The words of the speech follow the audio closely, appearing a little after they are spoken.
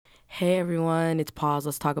Hey everyone, it's Pause.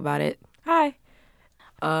 Let's talk about it. Hi,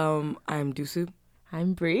 I'm Dusu,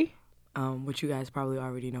 I'm Bree. which you guys probably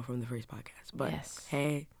already know from the first podcast. But Yes.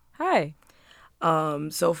 hey, Hi.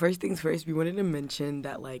 so first things first, we wanted to mention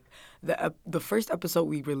that like the first episode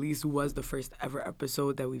we released was the first ever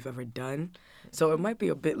episode that we've ever done. So it might be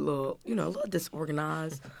a bit little, a little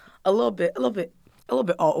disorganized, a little bit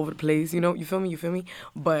all over the place. You feel me? You feel me?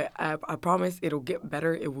 But I promise it'll get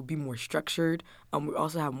better. It will be more structured. We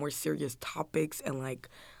also have more serious topics and like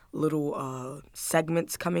little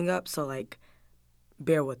segments coming up. So like,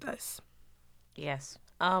 bear with us. Yes.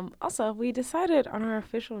 Also, we decided on our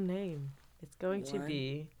official name. It's going to One,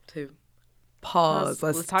 be two. Pause.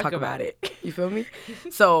 Let's talk about it. You feel me?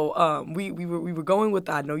 So we were going with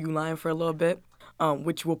I know you lying for a little bit,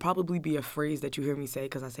 which will probably be a phrase that you hear me say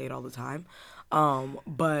because I say it all the time.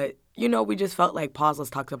 But we just felt like pause. Let's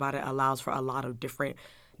talk about it allows for a lot of different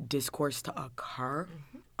discourse to occur,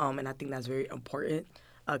 and I think that's very important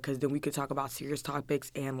because then we could talk about serious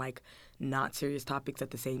topics and like not serious topics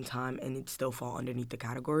at the same time, and it still fall underneath the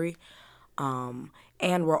category.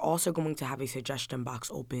 And we're also going to have a suggestion box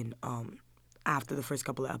open after the first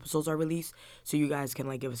couple of episodes are released, so you guys can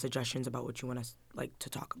like give us suggestions about what you want us like to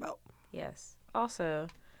talk about. Yes. Also,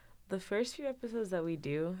 the first few episodes that we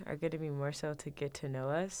do are going to be more so to get to know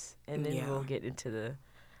us, and then Yeah. we'll get into the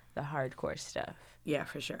hardcore stuff. Yeah,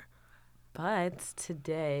 for sure. But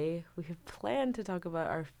today we have planned to talk about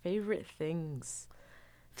our favorite things.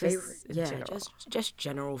 Favorite, in yeah, general. just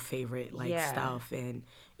general favorite like Yeah. stuff, and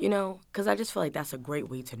because I just feel like that's a great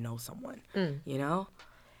way to know someone. You know,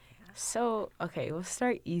 So, okay, we'll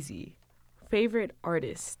start easy. Favorite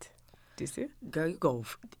artist? Dusu? girl, you go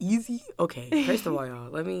easy. Okay, first of all,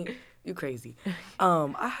 y'all, you crazy.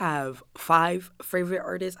 I have 5 favorite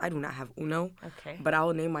artists. I do not have uno, Okay. but I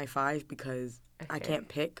will name my 5 because I Okay. can't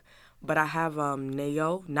pick. But I have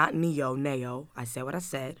Neo, not Neo, Neo. I said what I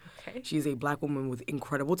said. Okay. She's a black woman with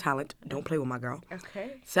incredible talent. Don't play with my girl.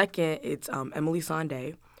 Okay. Second, it's Emily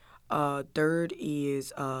Sandé. Third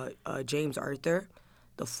is James Arthur.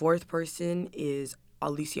 The fourth person is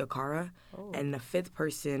Alicia Cara. Oh. And the fifth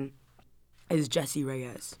person is Jessie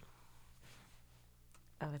Reyes.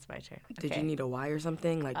 Oh, it's my turn. Did Okay. you need a Y or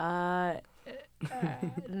something? Like,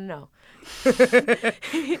 No.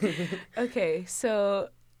 Okay, so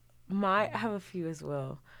I have a few as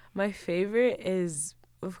well. My favorite is,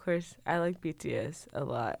 of course, I like BTS a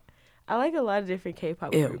lot. I like a lot of different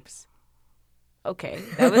K-pop Ew. groups. Okay,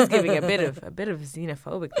 that was giving a bit of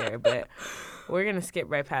xenophobic there, but we're gonna skip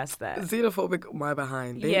right past that. xenophobic, my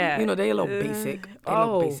behind. They, Yeah. they a little basic. They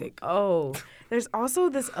look basic. Oh, there's also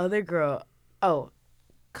this other girl. Oh,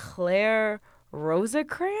 Claire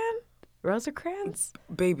Rosecrans?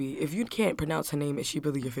 Baby, if you can't pronounce her name, is she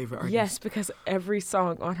really your favorite artist? Yes, because every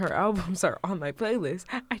song on her albums are on my playlist.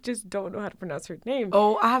 I just don't know how to pronounce her name.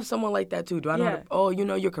 Oh, I have someone like that too. Do I know how Yeah. to? Oh,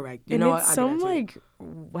 you're correct. You and know it's what? I do some that too. like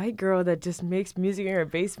white girl that just makes music in her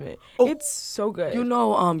basement. Oh, It's so good. you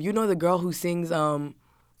know the girl who sings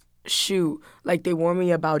shoot, like they warn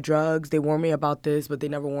me about drugs, they warn me about this, but they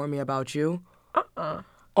never warn me about you.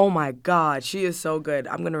 Oh my God, she is so good.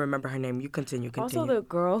 I'm gonna remember her name. You continue. Also, the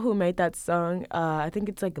girl who made that song, I think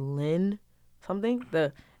it's like Lynn something.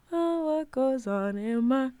 The what goes on in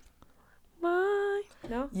my mind?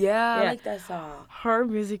 No? yeah, I Yeah. like that song. Her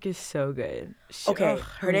music is so good. Okay,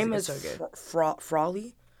 her name music is so good.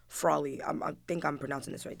 Frawley. Frawley. I think I'm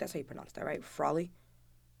pronouncing this right. That's how you pronounce that, right? Frawley.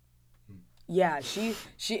 Yeah, she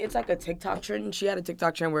it's like a TikTok trend. She had a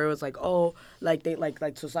TikTok trend where it was like, oh, like they like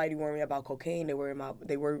society warned me about cocaine.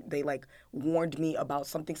 They like warned me about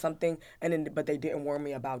something, and then but they didn't warn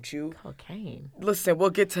me about you. Cocaine. Listen, we'll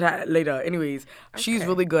get to that later. Anyways, she's Okay.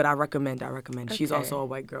 really good. I recommend. She's Okay. also a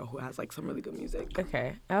white girl who has like some really good music.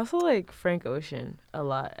 Okay. I also like Frank Ocean a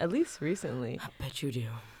lot, at least recently. I bet you do.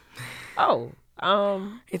 Oh,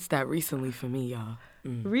 It's that recently for me, y'all.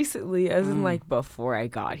 recently, as in like before I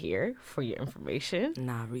got here, for your information.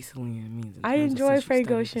 Nah, recently it means. in I terms of enjoy since you Frank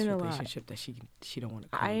started Ocean this a lot. relationship that she don't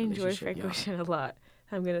want to. I enjoy Frank Ocean a lot.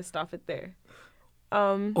 I'm gonna stop it there.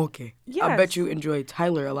 Um, Okay. I Yes. bet you enjoy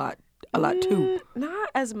Tyler a lot too. Not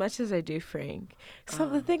as much as I do Frank. So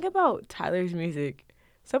the thing about Tyler's music,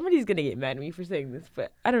 somebody's gonna get mad at me for saying this,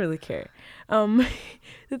 but I don't really care.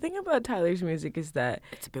 The thing about Tyler's music is that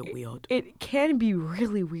It's a bit weird. it can be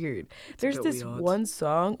really weird. There's bit this weird. one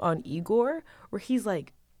song on Igor where he's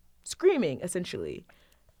like screaming essentially.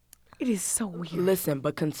 It is so weird. Listen,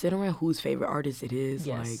 but considering whose favorite artist it is,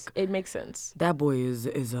 Yes, like it makes sense. that boy is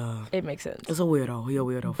It makes sense. a weirdo. He a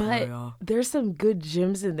weirdo for But real. there's some good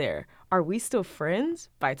gems in there. Are We Still Friends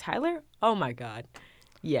by Tyler? Oh my God.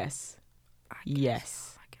 Yes.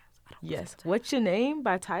 Yes. I Yes. What's Your Name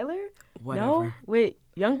by Tyler? Whatever. No? Wait,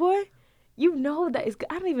 YoungBoy? You know that is.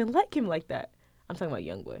 I don't even like him like that. I'm talking about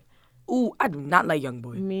YoungBoy. Ooh, I do not like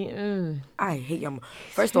YoungBoy. Me, I hate YoungBoy.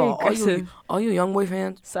 First of all, all you YoungBoy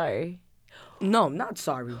fans. Sorry. No, I'm not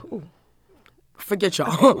sorry. Ooh. Forget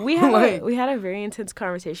y'all. We had a very intense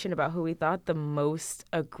conversation about who we thought the most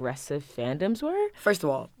aggressive fandoms were. First of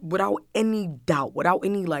all, without any doubt, without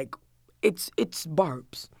any like, it's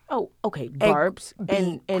Barbs. Oh, okay, Barbs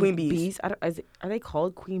and Queen Bees. Are they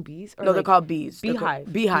called Queen Bees? Or No, they're called Bees.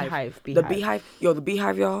 Beehive. Beehive. The Beehive. Yo, the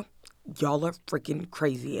Beehive, y'all are freaking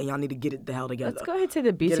crazy, and y'all need to get it the hell together. Let's go ahead to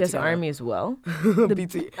the BTS Army as well.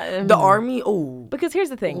 The Army. Oh, because here's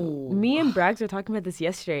the thing. Me and Braggs were talking about this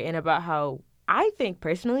yesterday, and about how I think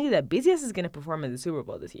personally that BTS is going to perform in the Super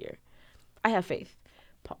Bowl this year. I have faith.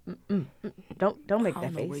 Don't make that face. I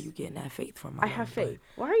don't know where you getting that faith from. I have faith.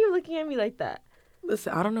 Why are you looking at me like that?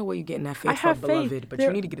 Listen, I don't know where you're getting that faith from, beloved, but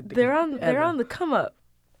you need to get it together. They're on the come up.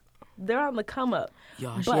 They're on the come up.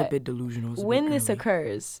 Y'all, she a bit delusional. When this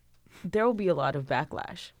occurs, there will be a lot of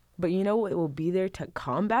backlash. But you know what will be there to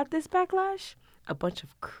combat this backlash? A bunch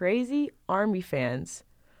of crazy Army fans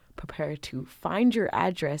prepare to find your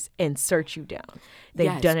address and search you down.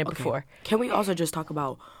 They've done it before. Can we also just talk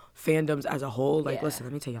about fandoms as a whole? Like, listen,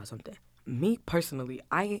 let me tell y'all something. Me personally,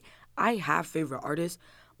 I have favorite artists,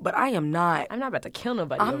 but I'm not about to kill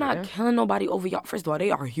nobody. I'm not killing nobody over y'all. First of all,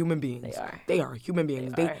 they are human beings. They are human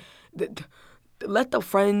beings. Let the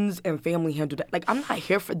friends and family handle that. Like, I'm not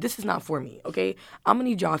here for this. Is not for me. Okay, I'm gonna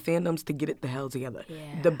need y'all fandoms to get it the hell together.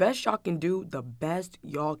 Yeah. The best y'all can do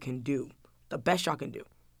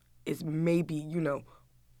is maybe,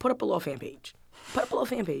 put up a little fan page.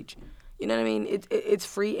 You know what I mean? It's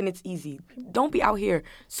free and it's easy. Don't be out here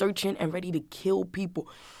searching and ready to kill people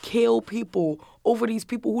over these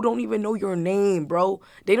people who don't even know your name, bro.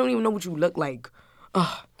 They don't even know what you look like.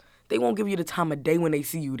 They won't give you the time of day when they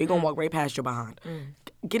see you. They gonna walk right past your behind. I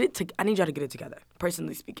need y'all to get it together,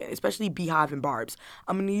 personally speaking, especially Beehive and Barbs.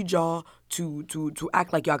 I'm gonna need y'all to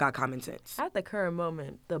act like y'all got common sense. At the current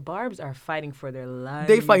moment, the Barbs are fighting for their lives.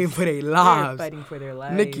 They fighting for their lives. They're fighting for their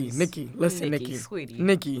lives. Nikki, listen, Nikki. Sweetie.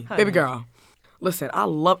 Nikki, honey. Baby girl. Listen, I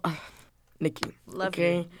love Nikki. Love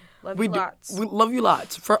you. Love you lots. We love you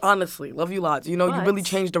lots. Honestly, love you lots. You really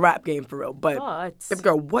changed the rap game for real. But baby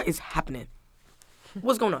girl, what is happening?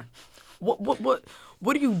 What's going on?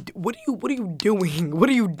 What are you doing?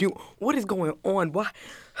 What is going on? Why?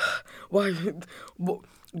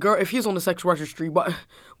 Girl, if he's on the sex registry,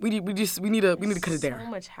 we need to cut it there. There's so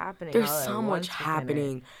much happening. There's so much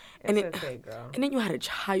happening. And then you had a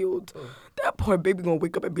child. Ooh. That poor baby gonna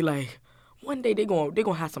wake up and be like, one day they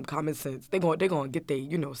gonna have some common sense. They gonna get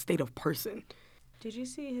their state of person. Did you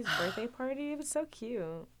see his birthday party? It was so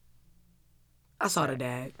cute. I saw the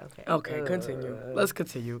dad. Okay, continue. Let's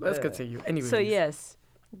continue. Anyway. So yes,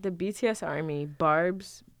 the BTS Army,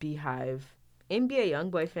 Barbs, Beehive, NBA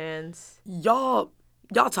YoungBoy fans. Y'all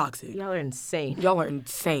toxic. Y'all are insane. Are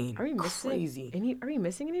we missing crazy? Are we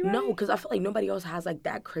missing anybody? No, because I feel like nobody else has like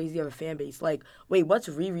that crazy of a fan base. Like, wait, what's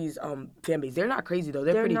Riri's fan base? They're not crazy though.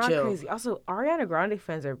 They're pretty chill. They're not crazy. Also, Ariana Grande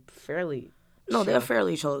fans are fairly. No, they're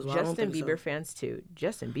fairly chill as well. Justin Bieber fans too.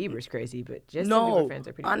 Justin Bieber's crazy, but Bieber fans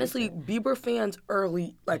are pretty. Honestly, Bieber fans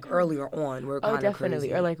earlier on were kind of definitely,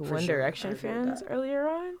 crazy. Or like One Direction fans earlier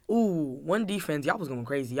on. Ooh, 1D fans, y'all was going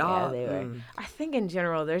crazy. Y'all, yeah, they were. I think in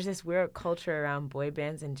general, there's this weird culture around boy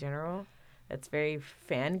bands in general that's very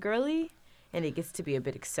fangirly, and it gets to be a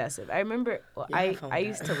bit excessive. I remember, I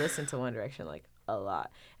used to listen to One Direction like a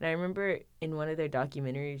lot, and I remember in one of their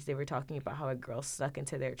documentaries they were talking about how a girl snuck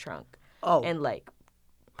into their trunk. And, like,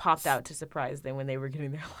 popped out to surprise them when they were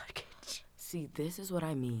getting their luggage. See, this is what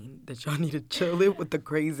I mean, that y'all need to chill it with the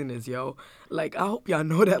craziness, yo. Like, I hope y'all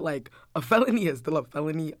know that, like, a felony is still a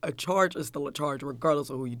felony. A charge is still a charge,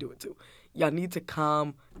 regardless of who you do it to. Y'all need to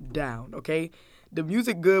calm down, okay? The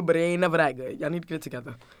music good, but it ain't never that good. Y'all need to get it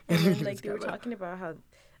together. And then, like, they were talking about how,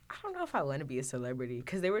 I don't know if I want to be a celebrity,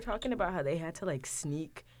 because they were talking about how they had to, like,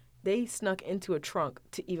 They snuck into a trunk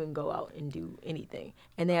to even go out and do anything.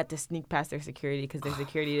 And they had to sneak past their security because their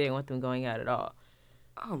security didn't want them going out at all.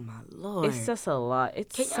 Oh, my Lord. It's just a lot.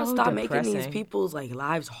 It's Can y'all so stop depressing. making these people's, like,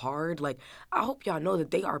 lives hard? Like, I hope y'all know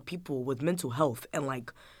that they are people with mental health and,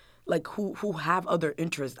 like who have other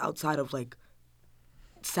interests outside of, like,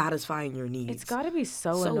 satisfying your needs. It's got to be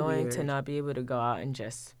so annoying to not be able to go out and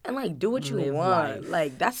just and, like, do what you want. Life.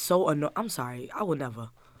 Like, that's so annoying. I'm sorry. I would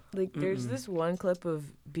never. Like, there's this one clip of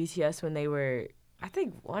BTS when they were, I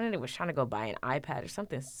think one of them was trying to go buy an iPad or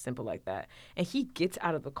something simple like that. And he gets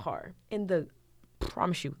out of the car. And the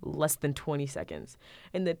promise you, less than 20 seconds.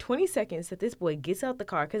 In the 20 seconds that this boy gets out the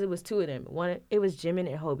car, because it was two of them. It was Jimin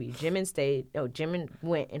and Hobie. Jimin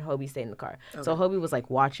went and Hobie stayed in the car. Okay. So Hobie was like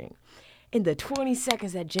watching. In the 20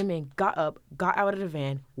 seconds that Jimin got up, got out of the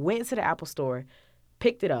van, went to the Apple store,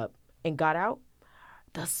 picked it up, and got out,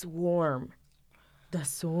 the swarm.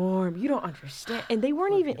 You don't understand. And they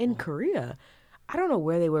weren't even in Korea. I don't know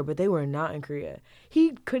where they were, but they were not in Korea.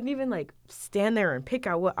 He couldn't even, like, stand there and pick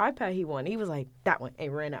out what iPad he wanted. He was like, that one,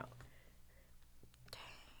 and ran out.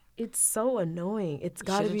 It's so annoying. It's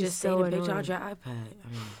got to be just so annoying. Pick out your iPad. I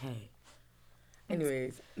mean, hey.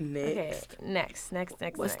 Anyways, next. Okay, next.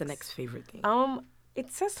 What's the next favorite thing?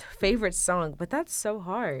 It says favorite song, but that's so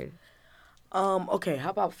hard. Okay, how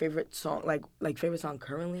about favorite song, like favorite song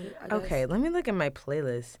currently, I guess? Okay, let me look at my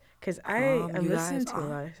playlist, because I'm listening to a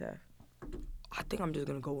lot of stuff. I think I'm just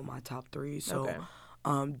going to go with my top 3. So, okay.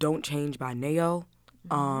 Don't Change by Neo.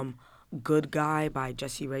 Good Guy by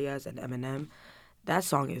Jessie Reyez and Eminem. That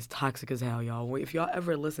song is toxic as hell, y'all. If y'all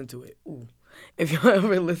ever listen to it,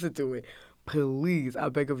 please, I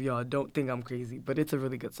beg of y'all, don't think I'm crazy. But it's a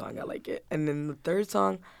really good song. I like it. And then the third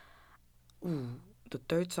song,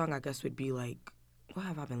 I guess would be like, what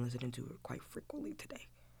have I been listening to quite frequently today?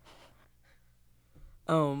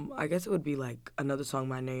 I guess it would be like another song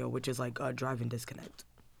by Neo, which is like Drive and Disconnect.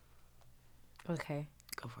 Okay.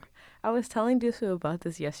 Go for it. I was telling Dusu about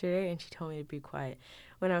this yesterday, and she told me to be quiet.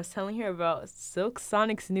 When I was telling her about Silk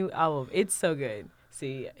Sonic's new album, it's so good.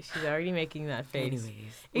 See, she's already making that face.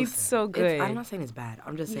 Anyways, it's so good. I'm not saying it's bad.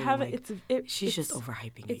 I'm just saying she's just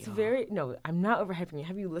overhyping it. No, I'm not overhyping it.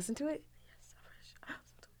 Have you listened to it?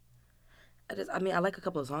 I like a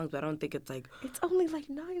couple of songs, but I don't think it's like... It's only like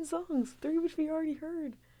 9 songs. 3 which we already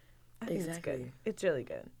heard. I think it's good. It's really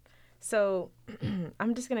good. So,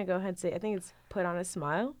 I'm just going to go ahead and say, I think it's Put on a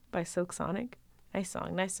Smile by Silk Sonic. Nice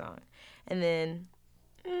song. And then,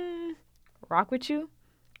 Rock With You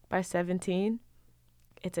by 17.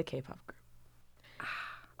 It's a K-pop group.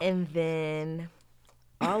 And then,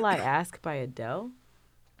 All I Ask by Adele.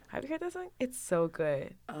 Have you heard that song? It's so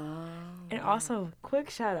good. And also, quick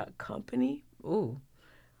shout out, Company. Ooh.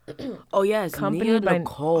 Oh, yes. Company Nia by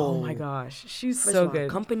Nicole. Oh, my gosh. She's so good.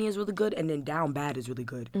 Company is really good, and then Down Bad is really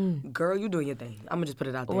good. Girl, you're doing your thing. I'm going to just put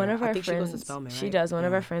it out there. One of our friends, she goes to Spelman, she does. One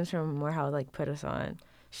of our friends from Morehouse, like, put us on.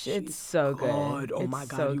 It's so good. Oh, my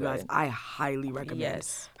God. So you guys, I highly recommend.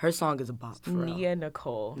 Yes. Her song is a bop, for Nia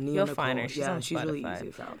Nicole. You'll find her. She's on Spotify. She's really easy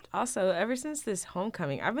to find. Also, ever since this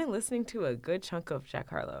homecoming, I've been listening to a good chunk of Jack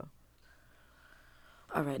Harlow.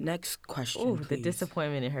 All right, next question. Ooh, the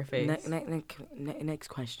disappointment in her face. Next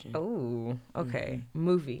question. Oh, okay.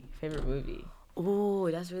 Movie. Favorite movie.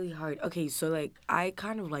 Oh, that's really hard. Okay, so like I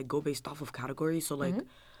kind of like go based off of categories. So like,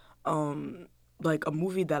 like a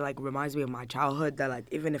movie that like reminds me of my childhood that like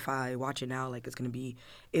even if I watch it now, like it's gonna be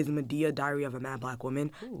is Medea, Diary of a Mad Black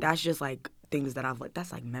Woman. Ooh. That's just like things that I've like.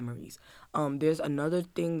 That's like memories. There's another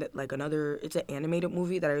thing that like it's an animated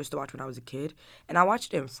movie that I used to watch when I was a kid, and I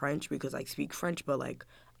watched it in French because I speak French, but like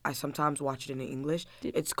I sometimes watch it in English.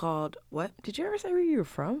 It's called what? Did you ever say where you were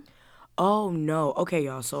from? Oh no. Okay,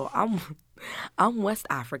 y'all. So I'm West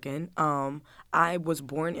African. I was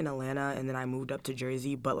born in Atlanta and then I moved up to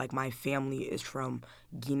Jersey, but like my family is from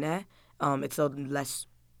Guinea. It's a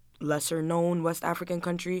lesser known West African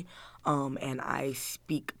country. And I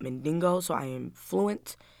speak Mandingo, so I am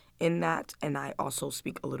fluent in that, and I also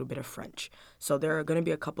speak a little bit of French. So there are going to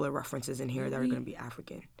be a couple of references in here that are going to be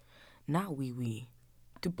African. Not oui.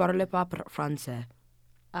 Tu parles pas français?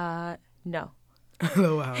 No.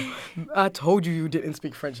 Oh, wow. I told you didn't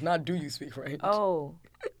speak French. Not do you speak French? Oh.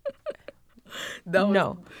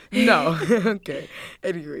 No. Okay.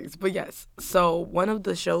 Anyways, but yes. So one of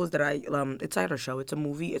the shows that it's not a show. It's a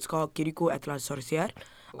movie. It's called Kirikou et la Sorcière.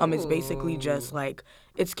 It's basically just like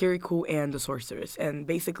it's Kirikou and the Sorceress, and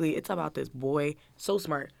basically it's about this boy so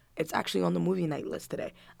smart. It's actually on the movie night list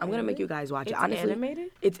today. I'm gonna make you guys watch it. Honestly,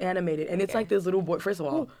 animated? It's animated, and it's like this little boy. First of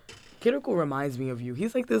all, Kirikou reminds me of you.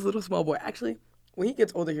 He's like this little small boy. Actually, when he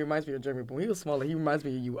gets older, he reminds me of Jeremy. But when he was smaller, he reminds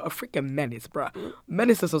me of you. A freaking menace, bruh.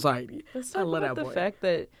 Menace to society. Let's talk about the fact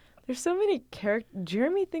that there's so many characters.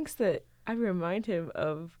 Jeremy thinks that I remind him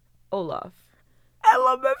of Olaf.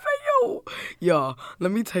 LMFAO. Yo,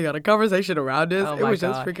 let me tell you, the conversation around this, it was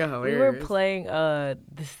just freaking hilarious. We were playing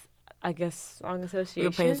this, I guess, Song Association. We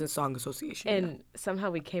were playing this Song Association. And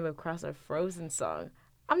somehow we came across a Frozen song.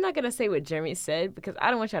 I'm not going to say what Jeremy said because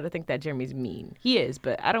I don't want y'all to think that Jeremy's mean. He is,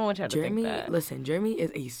 but I don't want y'all to think that. Listen, Jeremy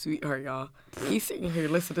is a sweetheart, y'all. He's sitting here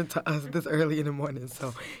listening to us this early in the morning,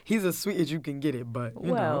 so he's as sweet as you can get it, but,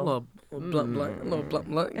 you know, a little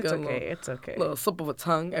blunt. It's okay. A little slip of a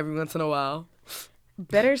tongue every once in a while.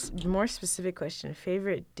 more specific question.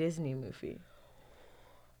 Favorite Disney movie?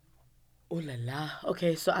 Ooh la la.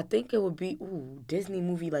 Okay, so I think it would be Disney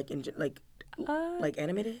movie like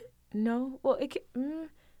animated. No, well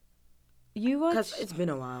you watch because it's been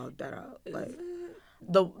a while that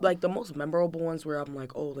the most memorable ones where I'm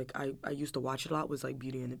like, oh, like I used to watch it a lot was like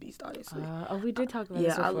Beauty and the Beast, honestly. We did talk about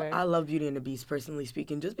this before. I love Beauty and the Beast, personally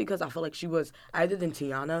speaking, just because I feel like she was, other than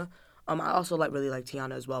Tiana. I also really like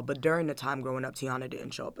Tiana as well, but during the time growing up, Tiana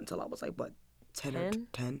didn't show up until I was like, what, 10 or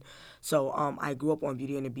 10. So I grew up on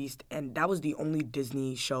Beauty and the Beast, and that was the only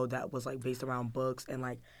Disney show that was like based around books and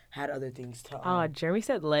like had other things to. Jeremy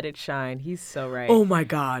said Let It Shine. He's so right. Oh my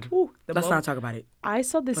God. Let's not talk about it. I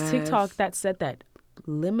saw this TikTok that said that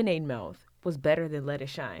Lemonade Mouth was better than Let It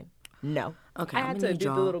Shine. No. Okay, I had to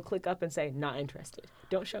do the little click up and say, not interested.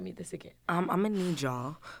 Don't show me this again. I'm gonna need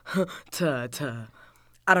y'all to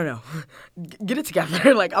I don't know, get it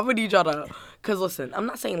together. Like, I'm gonna need y'all to, because listen, I'm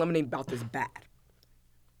not saying Lemonade Mouth is bad.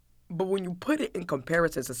 But when you put it in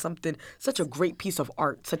comparison to something, such a great piece of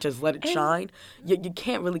art, such as Let It Shine, you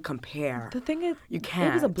can't really compare. The thing is, you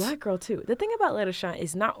can't. It was a black girl, too. The thing about Let It Shine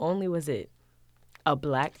is not only was it a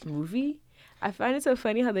black movie, I find it so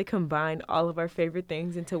funny how they combined all of our favorite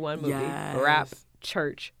things into one movie. Yes. Rap,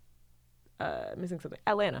 church, missing something.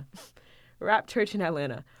 Atlanta. Rap, church, and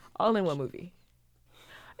Atlanta. All in one movie.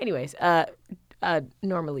 Anyways,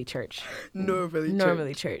 normally church.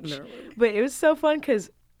 Normally church. Normally. But it was so fun because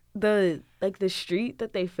the street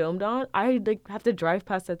that they filmed on, I have to drive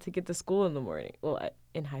past that to get to school in the morning. Well,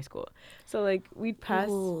 in high school. So we'd pass.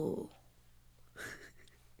 Ooh.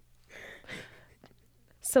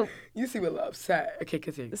 So you seem a little upset. Okay,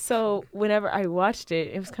 continue. So whenever I watched it,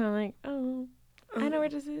 it was kind of like, oh, I know where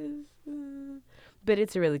this is. But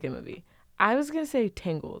it's a really good movie. I was gonna say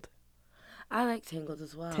Tangled. I like Tangled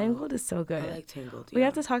as well. Tangled is so good. I like Tangled. Yeah. We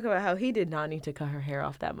have to talk about how he did not need to cut her hair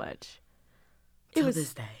off that much.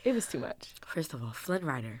 This day. It was too much. First of all, Flynn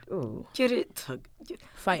Rider. Ooh. Get it.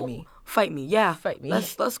 Fight me. Fight me. Yeah. Fight me.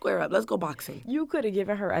 Let's square up. Let's go boxing. You could have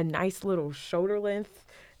given her a nice little shoulder length,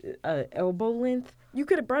 elbow length. You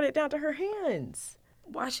could have brought it down to her hands.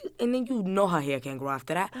 And then you know her hair can't grow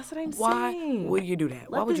after that. That's what I'm Why saying. Why would you do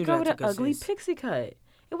that? Why would you do that? Let this girl with an ugly pixie cut.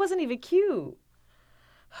 It wasn't even cute.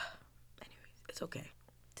 Anyways, it's okay.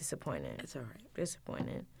 Disappointed. It's all right.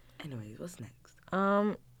 Disappointed. Anyways, what's next?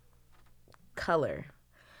 Color.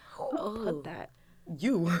 Oh, put that.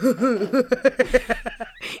 You.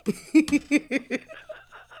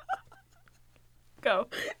 Go.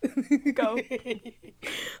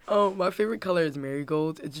 My favorite color is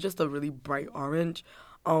marigold. It's just a really bright orange.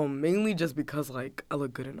 Mainly just because I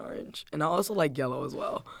look good in orange, and I also like yellow as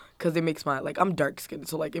well, cause it makes I'm dark skinned,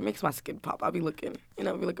 so it makes my skin pop. I'll be looking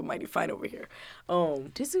mighty fine over here.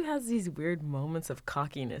 Jisoo has these weird moments of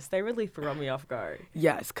cockiness. They really throw me off guard.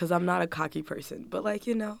 Yes, cause I'm not a cocky person, but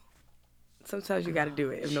sometimes you got to do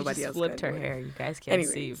it if nobody else. She flipped her hair. You guys can't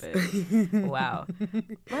see, but wow.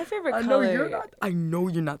 My favorite color. I know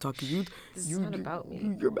you're not talking. This is not about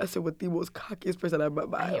me. You're messing with the most cockiest person I've met in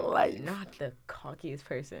my life. Not the cockiest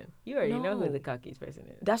person. You already know who the cockiest person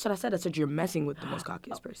is. That's what I said. I said you're messing with the most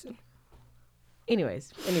cockiest person.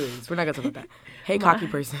 Anyways, we're not gonna talk about that. Hey, cocky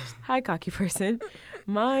person. Hi, cocky person.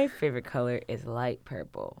 My favorite color is light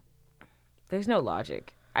purple. There's no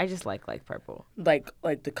logic. I just like purple. Like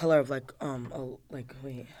the color of wait,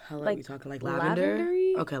 how are we talking? Like lavender?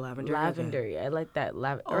 Lavendery? Okay, lavender. Lavendery. Okay. I like that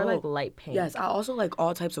or light pink. Yes, I also like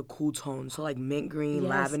all types of cool tones. So mint green,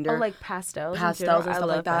 lavender. Or pastels. Pastels and stuff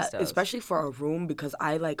like that. Pastels. Especially for a room, because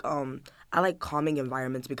I like calming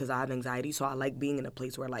environments because I have anxiety. So I like being in a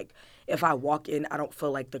place where if I walk in, I don't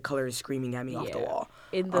feel like the color is screaming at me off the wall.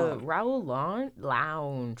 In the Raoul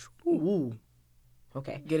Lounge. Ooh.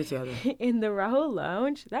 Okay. Get it together. In the Raoul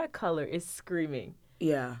Lounge, that color is screaming.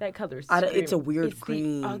 Yeah. That color is screaming. It's a weird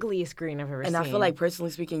green. It's the ugliest green I've ever seen. And I feel like, personally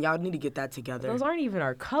speaking, y'all need to get that together. Those aren't even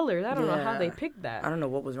our colors. I don't know how they picked that. I don't know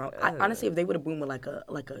what was wrong. Honestly, if they would have boomed with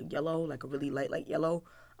a yellow, a really light yellow,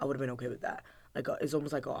 I would have been okay with that. It's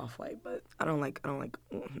almost like an off-white, but I don't like.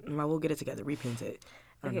 We'll get it together, repaint it.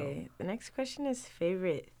 Okay, the next question is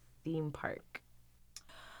favorite theme park.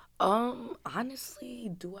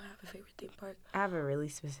 Honestly, do I have a favorite theme park? I have a really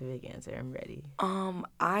specific answer. I'm ready. I'm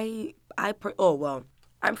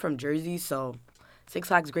from Jersey, so Six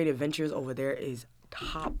Flags Great Adventures over there is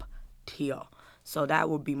top tier. So that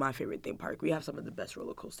would be my favorite theme park. We have some of the best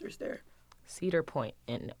roller coasters there. Cedar Point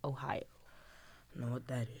in Ohio. I know what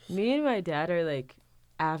that is. Me and my dad are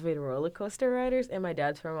avid roller coaster riders, and my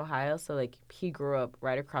dad's from Ohio, so he grew up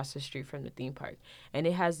right across the street from the theme park, and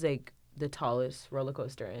it has the tallest roller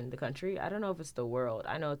coaster in the country. I don't know if it's the world.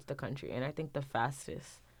 I know it's the country, and I think the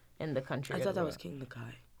fastest in the country. I thought that was King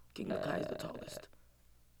Nakai. King Nakai is the tallest.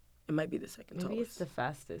 It might be the second tallest. Maybe it's the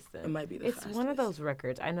fastest then. It might be the fastest. It's one of those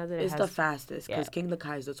records. I know that it's the fastest because King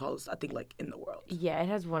Nakai is the tallest, I think, like, in the world. Yeah, it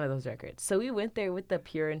has one of those records. So we went there with the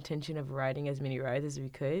pure intention of riding as many rides as we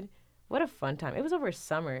could. What a fun time. It was over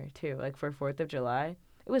summer, too, like for 4th of July.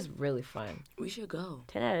 It was really fun. We should go.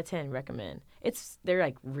 10 out of 10, recommend. They're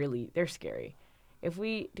like they're scary. Do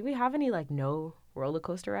we have any like no roller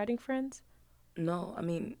coaster riding friends? No, I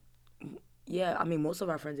mean, yeah, I mean, most of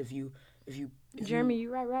our friends, if you Jeremy,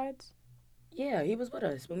 you ride rides? Yeah, he was with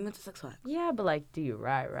us when we went to Six Flags. Yeah, but like, do you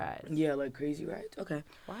ride rides? Yeah, like crazy rides? Okay.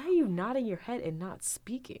 Why are you nodding your head and not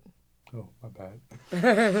speaking? Oh, my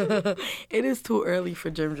bad. It is too early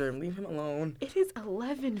for Germ. Leave him alone. It is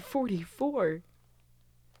 11:44.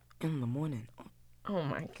 In the morning. Oh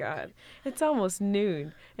my God. It's almost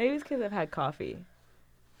noon. Maybe it's because I've had coffee.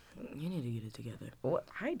 You need to get it together. What?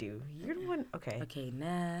 I do. You're the one. Okay. Okay,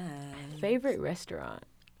 nice. Favorite restaurant?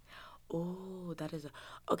 Oh, that is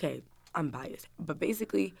okay, I'm biased. But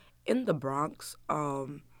basically, in the Bronx,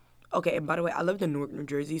 okay, and by the way, I lived in Newark, New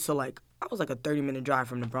Jersey, so, like, I was, like, a 30-minute drive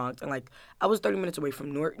from the Bronx, and, like, I was 30 minutes away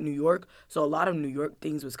from Newark, New York, so a lot of New York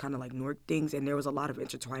things was kind of like Newark things, and there was a lot of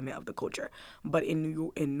intertwinement of the culture. But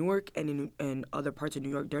in Newark and in other parts of New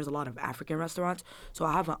York, there's a lot of African restaurants, so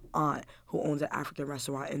I have an aunt who owns an African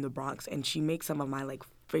restaurant in the Bronx, and she makes some of my, like,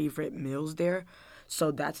 favorite meals there,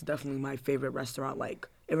 so that's definitely my favorite restaurant. Like,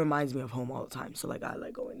 it reminds me of home all the time, so, like, I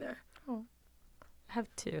like going there. Oh, I have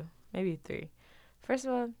 2, maybe 3. First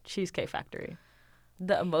of all, Cheesecake Factory.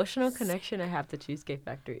 The emotional connection I have to Cheesecake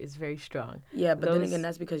Factory is very strong. Yeah, but then again,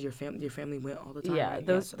 that's because your family went all the time. Yeah, right?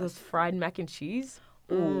 those fried mac and cheese.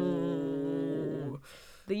 Ooh.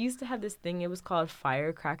 They used to have this thing. It was called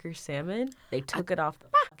Firecracker Salmon. They took it off the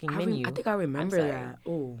fucking menu. I think I remember that.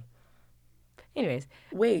 Ooh. Anyways.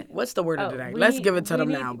 Wait, what's the word of the day? Let's give it to them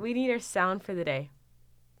now. We need our sound for the day.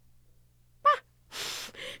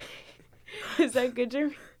 Is that good,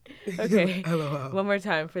 Jeremy? Okay. Hello. One more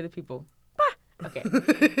time for the people. Okay.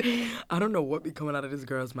 I don't know what be coming out of this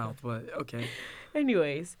girl's mouth, but okay.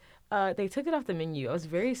 Anyways, they took it off the menu. I was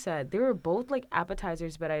very sad. They were both like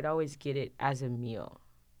appetizers, but I'd always get it as a meal.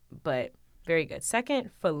 But very good.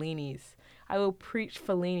 Second, Fellini's. I will preach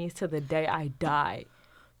Fellini's till the day I die.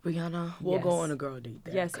 Brianna, we'll go on a girl date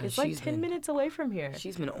there. Yes, it's like 10 minutes away from here.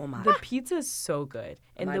 She's been on my... The pizza is so good.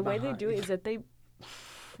 And the way they do it is that they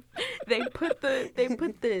put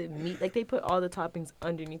the meat, like they put all the toppings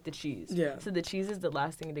underneath the cheese. Yeah. So the cheese is the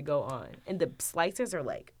last thing to go on. And the slices are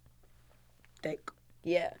like thick.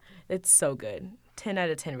 Yeah. It's so good. 10 out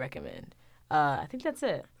of 10 recommend. I think that's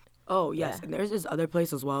it. Oh, yes. Yeah. And there's this other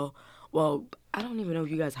place as well. Well, I don't even know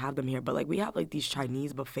if you guys have them here, but like we have like these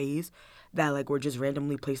Chinese buffets that like were just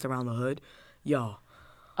randomly placed around the hood. Yo.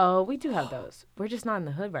 Oh, we do have those. We're just not in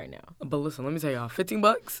the hood right now. But listen, let me tell y'all,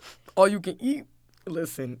 $15, all you can eat.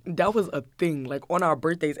 Listen, that was a thing, like, on our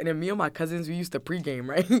birthdays. And then me and my cousins, we used to pregame,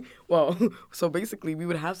 right? Well, so basically, we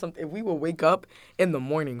would have something. If we would wake up in the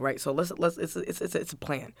morning, right? So it's a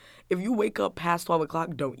plan. If you wake up past 12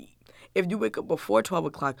 o'clock, don't eat. If you wake up before 12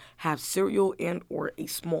 o'clock, have cereal and or a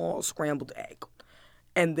small scrambled egg.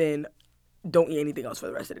 And then don't eat anything else for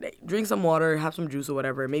the rest of the day. Drink some water, have some juice or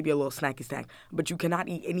whatever, maybe a little snacky snack. But you cannot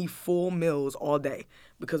eat any full meals all day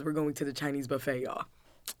because we're going to the Chinese buffet, y'all.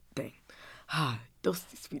 Dang. Those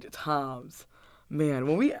sweet times. Man,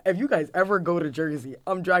 if you guys ever go to Jersey,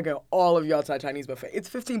 I'm dragging all of y'all to a Chinese buffet. It's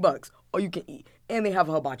 $15, all you can eat. And they have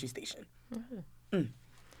a hibachi station. Mm-hmm.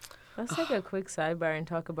 Let's take a quick sidebar and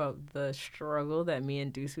talk about the struggle that me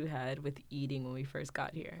and Dusu had with eating when we first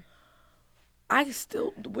got here.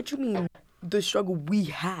 What you mean, the struggle we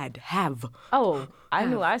have? Oh, I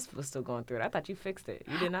knew I was still going through it. I thought you fixed it.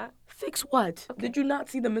 You did not? Fix what? Okay. Did you not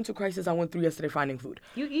see the mental crisis I went through yesterday finding food?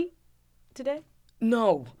 You eat today?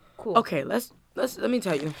 No. Cool. Okay, let me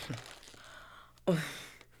tell you.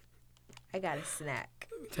 I got a snack.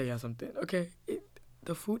 Let me tell y'all something, okay?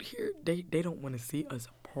 The food here, they don't want to see us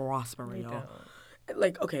prospering, y'all.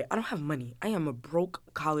 Like, okay, I don't have money. I am a broke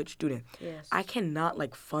college student. Yes. I cannot,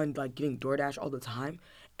 like, fund, like, getting DoorDash all the time.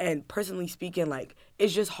 And personally speaking, like,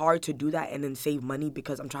 it's just hard to do that and then save money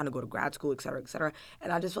because I'm trying to go to grad school, et cetera, et cetera.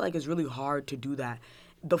 And I just feel like it's really hard to do that.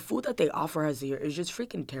 The food that they offer us here is just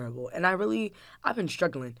freaking terrible. And I've been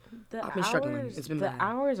struggling. It's been bad. The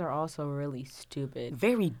hours are also really stupid.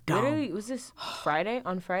 Very dumb. Literally, was this Friday?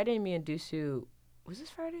 On Friday, me and Dusu... Was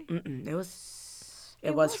this Friday? It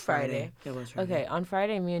was Friday. It was Friday. Okay, on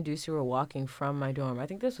Friday, me and Dusu were walking from my dorm. I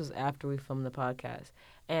think this was after we filmed the podcast.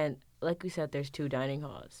 And like we said, there's 2 dining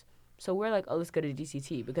halls. So we're like, oh, let's go to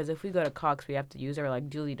DCT, because if we go to Cox, we have to use our like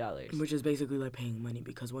dually dollars. Which is basically like paying money,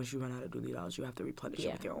 because once you run out of dually dollars, you have to replenish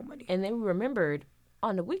it with your own money. And then we remembered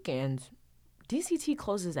on the weekends, DCT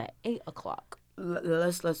closes at 8 o'clock.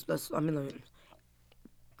 Let's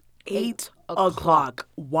 8 o'clock.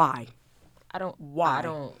 Why? I don't.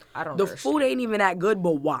 The food ain't even that good,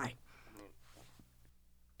 but why?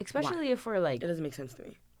 Especially if we're like. It doesn't make sense to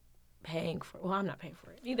me. Paying for. Well, I'm not paying for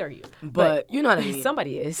it. Neither are you. But you know what I mean.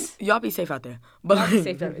 Somebody is. Y'all be safe out there. But y'all be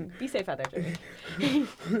safe out there. Be safe out there, Jeremy.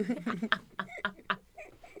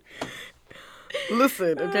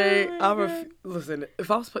 Listen, okay. Listen. If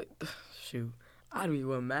I was shoot, I'd be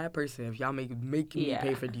one mad person if y'all making me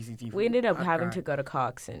pay for DCT food. We ended up having to go to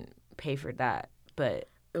Cox and pay for that, but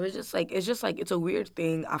it was just like it's a weird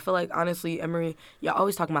thing. I feel like honestly, Emery, y'all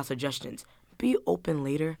always talking about suggestions. Be open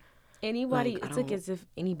later. Anybody, it's like as if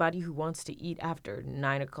anybody who wants to eat after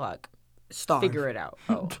 9 o'clock, starve. Figure it out.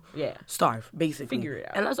 Oh, yeah. Starve, basically. Figure it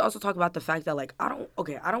out. And let's also talk about the fact that, like, I don't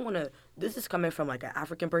want to, this is coming from, like, an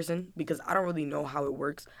African person, because I don't really know how it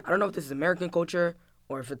works. I don't know if this is American culture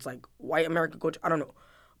or if it's, like, white American culture. I don't know.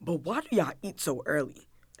 But why do y'all eat so early?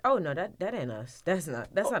 Oh, no, that ain't us. That's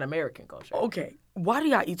not American culture. Okay. Why do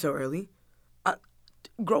y'all eat so early?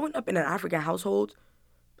 Growing up in an African household,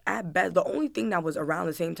 at best, the only thing that was around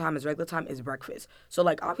the same time as regular time is breakfast. So,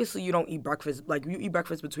 like, obviously you don't eat breakfast. Like, you eat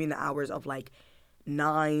breakfast between the hours of, like,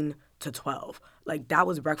 9 to 12. Like, that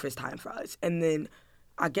was breakfast time for us. And then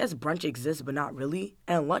I guess brunch exists, but not really.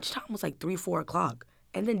 And lunchtime was, like, 3, 4 o'clock.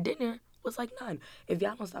 And then dinner was, like, 9. If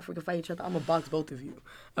y'all don't stop freaking fight each other, I'm going to box both of you.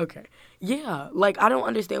 Okay. Yeah. Like, I don't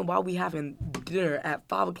understand why we having dinner at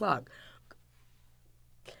 5 o'clock.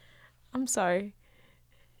 I'm sorry.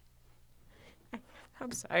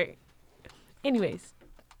 I'm sorry. Anyways.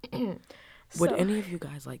 Would any of you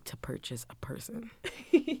guys like to purchase a person?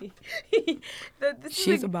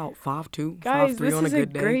 She's about 5'2", 5'3" on a good day. Guys, this is a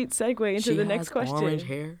great segue into the next question. She has orange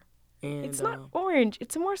hair. And, it's not orange.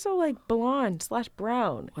 It's more so like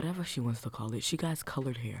blonde/brown. Whatever she wants to call it. She has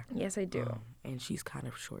colored hair. Yes, I do. And she's kind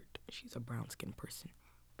of short. She's a brown-skinned person.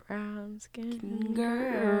 Brown-skinned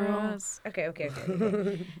girls. Okay.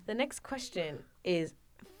 The next question is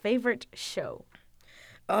favorite show.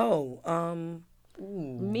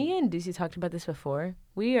 Me and Ducey talked about this before.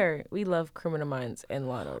 We love Criminal Minds and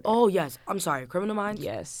Law & Order. Oh yes, I'm sorry, Criminal Minds.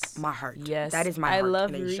 Yes, my heart. Yes, that is my heart. I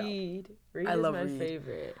love Reed. Reed is my Reed.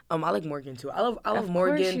 Favorite. I like Morgan too. I love Morgan. Of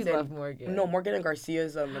course you love Morgan. No, Morgan and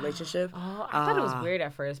Garcia's relationship. Oh, I thought it was weird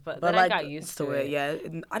at first, but then like, I got used to it. Yeah,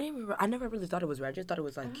 I never really thought it was weird. I just thought it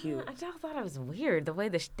was like cute. I just thought it was weird the way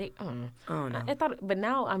they. Oh no. I thought, but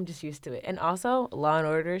now I'm just used to it. And also Law &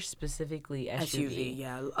 Order, specifically SUV.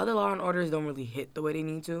 Yeah, other Law & Orders don't really hit the way they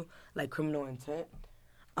need to, like Criminal Intent.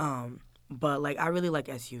 But like I really like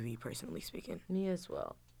SUV, personally speaking. Me as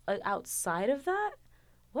well. Outside of that,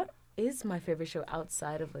 what is my favorite show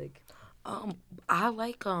outside of like? I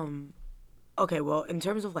like Okay, well, in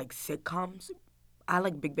terms of like sitcoms, I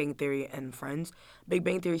like Big Bang Theory and Friends. Big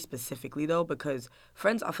Bang Theory specifically though, because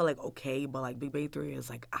Friends I feel like okay, but like Big Bang Theory is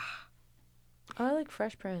like I like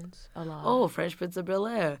Fresh Prince a lot. Oh, Fresh Prince of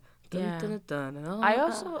Bel-Air. Yeah.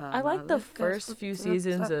 I like the first few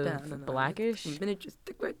seasons of Blackish.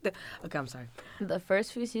 Okay, I'm sorry. The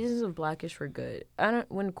first few seasons of Blackish were good.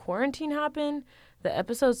 When quarantine happened, the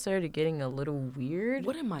episodes started getting a little weird.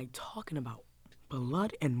 What am I talking about?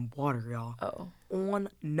 Blood and Water, y'all. Oh. On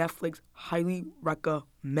Netflix, highly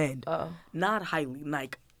recommend. Oh. Not highly,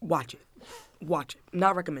 like watch it. Watch it.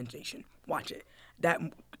 Not recommendation. Watch it.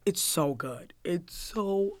 It's so good. It's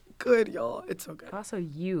so good, y'all. It's so good. Also,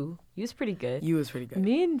 You's pretty good. You is pretty good.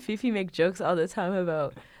 Me and Fifi make jokes all the time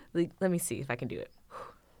about, like, let me see if I can do it.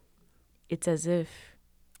 It's as if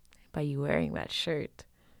by you wearing that shirt,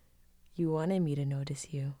 you wanted me to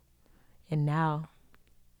notice you. And now,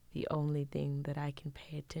 the only thing that I can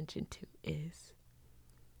pay attention to is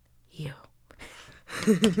you.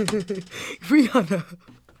 Rihanna.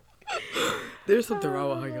 There's something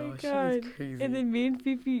wrong with her, y'all. She's crazy. And then me and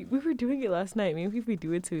Fifi, we were doing it last night. Me and Fifi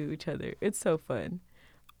do it to each other. It's so fun.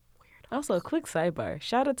 Also, a quick sidebar.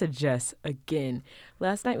 Shout out to Jess again.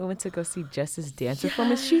 Last night we went to go see Jess's dance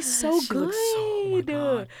performance. She's so good. Oh my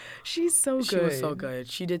God. She's so good. She was so good.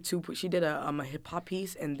 She did a hip hop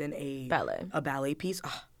piece and then a ballet piece.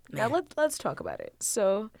 Oh, now let's talk about it.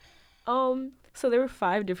 So there were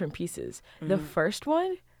 5 different pieces. Mm-hmm. The first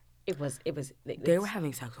one, it was they were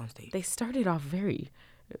having sex on stage. They started off very,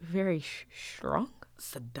 very strong,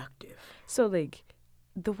 seductive. So like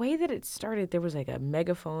the way that it started, there was like a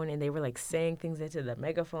megaphone and they were like saying things into the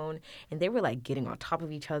megaphone and they were like getting on top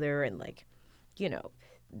of each other and like,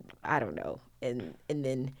 I don't know. And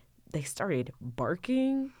then they started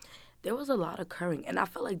barking. There was a lot occurring, and I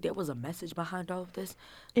felt like there was a message behind all of this.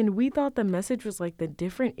 And we thought the message was like the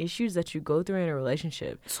different issues that you go through in a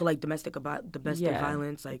relationship. So like domestic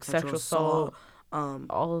violence, like sexual assault,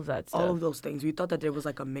 all of that stuff. All of those things. We thought that there was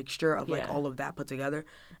like a mixture of like all of that put together.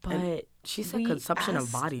 But and she said consumption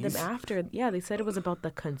of bodies. Them after, they said it was about the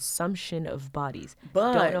consumption of bodies.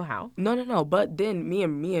 But don't know how. No. But then me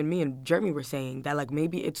and Jeremy were saying that like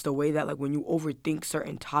maybe it's the way that like when you overthink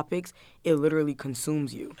certain topics, it literally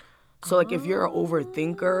consumes you. So like if you're an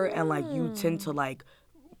overthinker and like you tend to like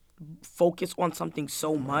focus on something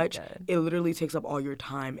so much, it literally takes up all your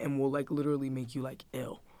time and will like literally make you like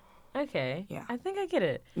ill. Okay. Yeah. I think I get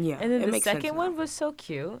it. Yeah. And then the second one was so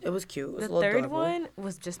cute. It was cute. It was the third one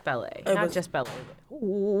was just ballet. Not just ballet.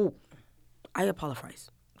 Ooh. I apologize.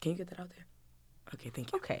 Can you get that out there? Okay,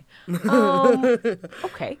 thank you. Okay.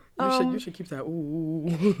 Okay. You should keep that.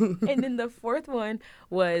 Ooh. And then the fourth one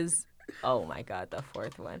was, oh my God, the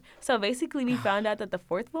fourth one. So basically we found out that the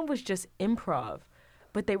fourth one was just improv.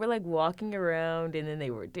 But they were like walking around and then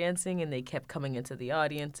they were dancing and they kept coming into the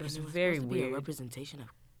audience. It was very weird. Be a representation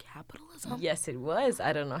of capitalism? Yes, it was.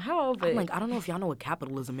 I don't know how, but I don't know if y'all know what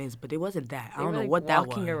capitalism is, but it wasn't that. I don't know like what that was.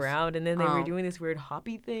 Walking around, and then they were doing this weird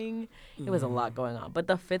hoppy thing. It was a lot going on. But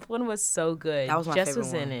the fifth one was so good. That was my Jess favorite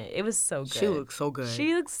was one. in it. It was so good. She looked so good.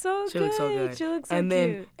 She looked so good. She looked so cute.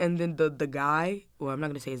 And then the guy, well, I'm not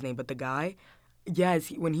gonna say his name, but the guy, yes,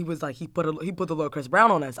 when he was like he put the little Chris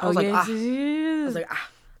Brown on us. I was like, yes, I was like,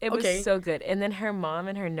 It was so good. And then her mom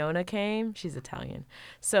and her Nona came. She's Italian.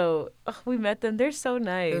 So we met them. They're so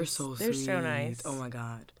nice. They're so sweet. They're so nice. Oh, my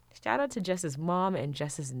God. Shout out to Jess's mom and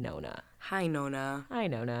Jess's Nona. Hi, Nona. Hi,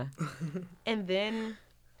 Nona. And then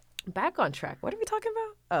back on track. What are we talking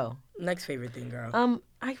about? Oh. Next favorite thing, girl.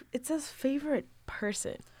 It says favorite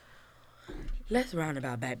person. Let's round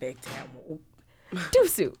about back to that.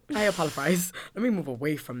 Dusu. I apologize. Let me move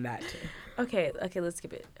away from that. Okay, let's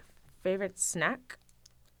skip it. Favorite snack?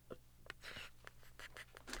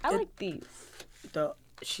 I like these.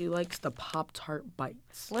 She likes the Pop-Tart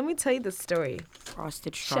bites. Let me tell you the story.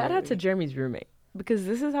 Frosted strawberry. Shout out to Jeremy's roommate, because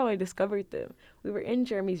this is how I discovered them. We were in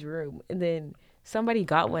Jeremy's room, and then somebody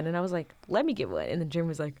got one, and I was like, let me get one. And then Jeremy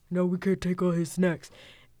was like, no, we can't take all his snacks.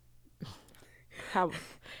 How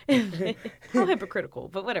hypocritical,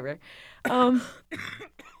 but whatever.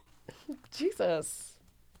 Jesus.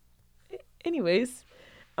 Anyways.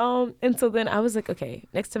 And so then I was like, okay,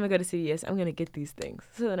 next time I go to CVS, I'm going to get these things.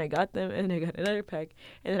 So then I got them, and then I got another pack,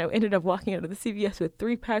 and then I ended up walking out of the CVS with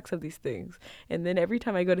 3 packs of these things. And then every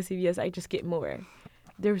time I go to CVS, I just get more.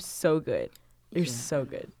 They're so good. They're so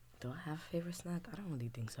good. Do I have a favorite snack? I don't really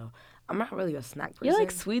think so. I'm not really a snack person. You like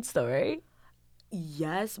sweets though, right?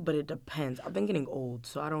 Yes, but it depends. I've been getting old,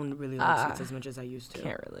 so I don't really like sweets as much as I used to.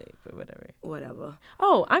 Can't relate, but whatever. Whatever.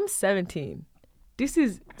 Oh, I'm 17. This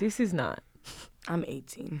is not. I'm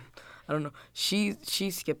 18. I don't know. She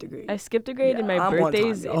skipped a grade. I skipped a grade, and my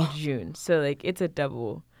birthday's in time, June, so like it's a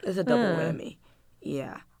double. It's a double whammy.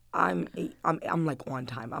 Yeah, I'm like on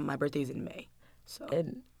time. My birthday's in May, so.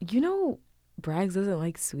 And Braggs doesn't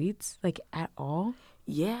like sweets like at all.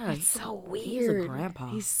 Yeah, it's so weird. He's a grandpa.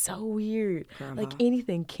 He's so weird. Grandpa. Like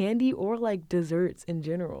anything, candy or like desserts in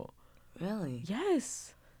general. Really?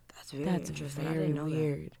 Yes. That's very interesting. I didn't know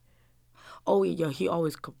weird. That. Oh, yeah, he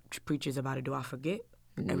always preaches about it. Do I forget?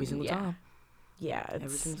 Every single time. Yeah. Every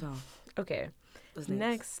single time. Okay. What's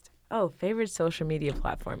next? Oh, favorite social media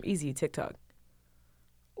platform. Easy, TikTok.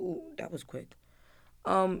 Ooh, that was quick.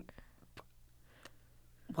 Wow.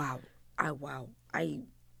 I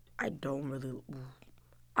don't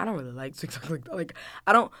really like TikTok like that. Like,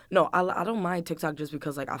 I don't mind TikTok just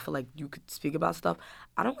because, like, I feel like you could speak about stuff.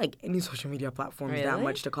 I don't like any social media platforms that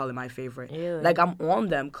much to call it my favorite. Really? Like, I'm on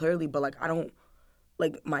them, clearly, but, like, I don't,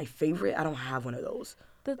 like, my favorite, I don't have one of those.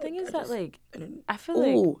 The thing is that, like, I feel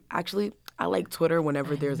like... Ooh, actually, I like Twitter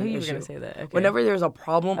whenever there's an issue. You were going to say that. Okay. Whenever there's a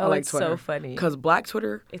problem, I like Twitter. It's so funny. Because Black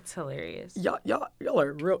Twitter... It's hilarious. Y'all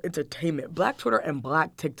are real entertainment. Black Twitter and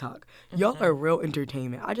Black TikTok. Y'all are real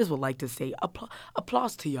entertainment. I just would like to say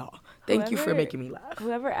applause to y'all. Thank you for making me laugh.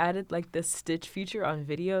 Whoever added, like, the Stitch feature on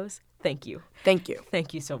videos, thank you. Thank you.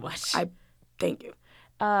 Thank you so much. Thank you.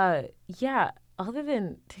 Yeah. Other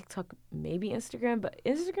than TikTok, maybe Instagram, but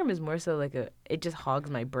Instagram is more so like it just hogs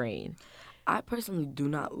my brain. I personally do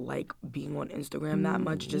not like being on Instagram that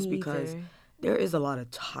much just because there is a lot of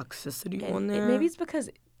toxicity on there. Maybe it's because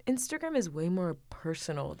Instagram is way more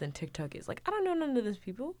personal than TikTok is. Like, I don't know none of those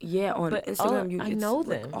people. Yeah, on Instagram, I know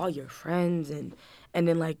them. Like, all your friends, and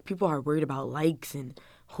then, like, people are worried about likes and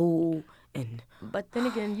who and... But then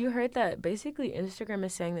again, you heard that basically Instagram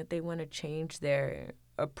is saying that they want to change their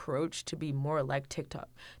approach to be more like TikTok,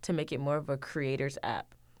 to make it more of a creator's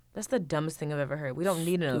app. That's the dumbest thing I've ever heard. We don't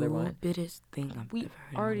need another one. Stupidest thing I've we ever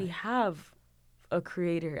heard. Already have a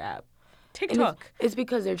creator app. TikTok. It's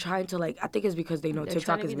because they're trying to I think it's because they know They're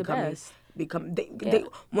TikTok is become they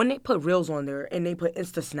when they put Reels on there and they put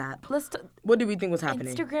Insta Snap. What do we think was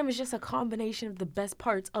happening? Instagram is just a combination of the best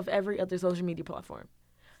parts of every other social media platform.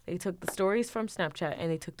 They took the stories from Snapchat and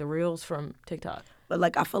they took the Reels from TikTok.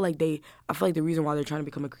 But I feel like the reason why they're trying to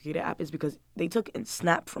become a creator app is because they took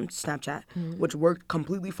Snap from Snapchat, which worked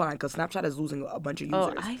completely fine because Snapchat is losing a bunch of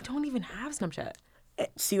users. Oh, I don't even have Snapchat.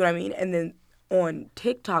 See what I mean? And then on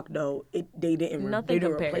TikTok though, they didn't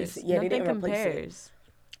replace it. Yeah, Nothing they didn't compares. Replace it.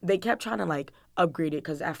 They kept trying to upgrade it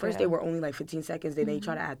because at first they were only 15 seconds. Then they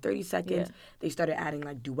tried to add 30 seconds. Yeah. They started adding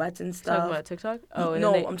duets and stuff. Talking about TikTok? Oh,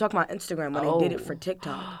 no, I'm talking about Instagram when they did it for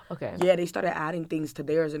TikTok. Okay. Yeah, they started adding things to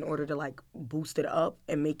theirs in order to boost it up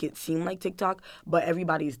and make it seem like TikTok. But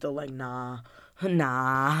everybody's still nah.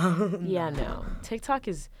 Yeah, no. TikTok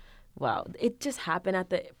is, wow. It just happened at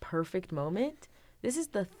the perfect moment. This is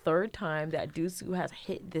the third time that Dusu has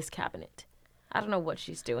hit this cabinet. I don't know what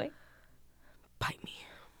she's doing. Bite me.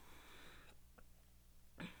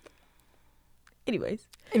 Anyways.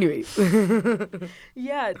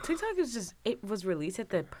 Yeah, TikTok it was released at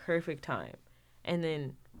the perfect time. And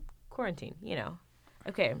then quarantine,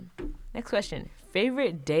 Okay, next question.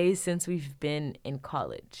 Favorite day since we've been in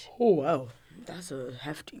college? Oh, wow. That's a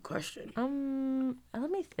hefty question.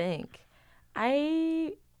 Let me think.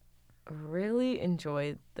 I really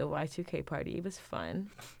enjoyed the Y2K party. It was fun.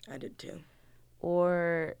 I did too.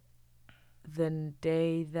 Or the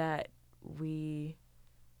day that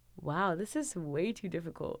wow, this is way too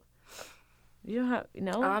difficult. You don't have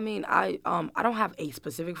I mean, I don't have a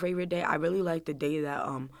specific favorite day. I really like the day that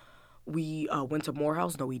we went to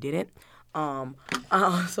Morehouse. No, we didn't. I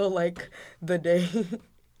also like the day.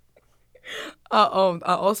 I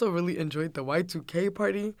also really enjoyed the Y2K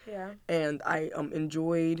party. Yeah. And I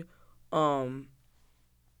enjoyed wow.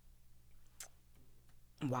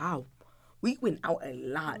 We went out a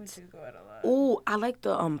lot. We did go out a lot. Oh, I like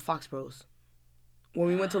the Fox Bros. When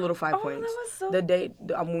we went to Little Five Points. That was so... The day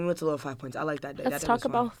when we went to Little 5 Points. I like that day. Let's talk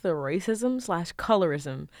about the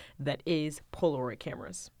racism/colorism that is Polaroid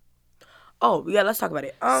cameras. Oh, yeah, let's talk about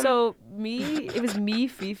it. It was me,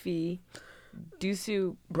 Fifi,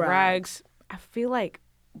 Dusu, Brags. I feel like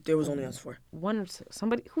there was only us four.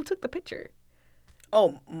 Somebody who took the picture.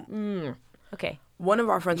 Oh. Okay. One of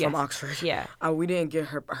our friends from Oxford. Yeah. We didn't get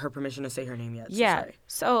her permission to say her name yet. Yeah.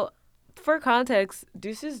 So for context,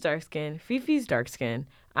 Deuce's dark skin, Fifi's dark skin.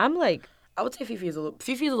 I would say Fifi's a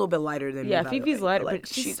little bit lighter than me. Yeah, Fifi's lighter, but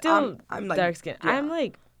she's still I'm dark skin. Yeah.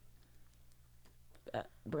 I'm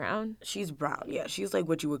brown. She's brown. Yeah, she's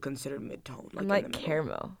what you would consider mid-tone. I'm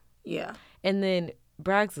caramel. Yeah. And then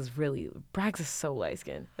Brags is so light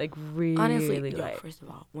skin. Really, honestly, really light. First of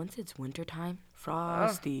all, once it's wintertime,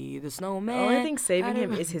 Frosty the Snowman. The only thing saving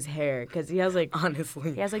him is his hair because he has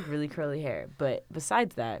honestly, he has really curly hair. But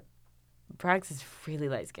besides that, Brags is really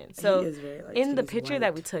light skinned. So he is very light in the picture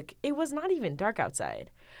that we took, it was not even dark outside.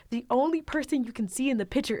 The only person you can see in the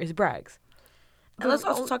picture is Brags. And let's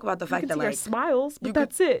also talk about the fact that our smiles, but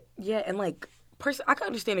that's it. Yeah, and I can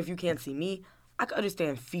understand if you can't see me. I can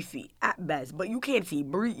understand Fifi at best, but you can't see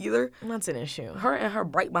Brie either. That's an issue. Her and her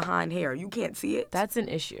bright behind hair, you can't see it. That's an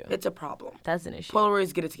issue. It's a problem. That's an issue.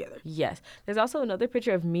 Polaroids, get it together. Yes. There's also another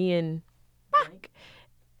picture of me and Mike,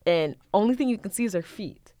 and only thing you can see is our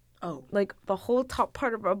feet. Oh. The whole top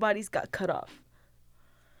part of our bodies got cut off.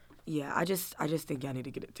 Yeah, I just think y'all need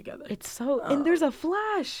to get it together. It's so and there's a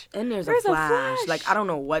flash. And there's a flash. I don't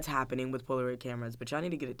know what's happening with Polaroid cameras, but y'all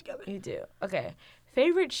need to get it together. You do. Okay.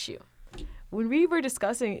 Favorite shoe. When we were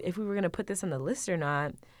discussing if we were going to put this on the list or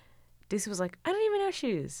not, this was I don't even have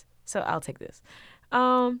shoes. So I'll take this.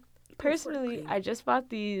 Personally, I just bought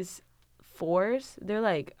these 4s. They're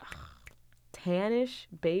tannish,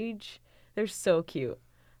 beige. They're so cute.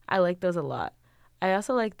 I like those a lot. I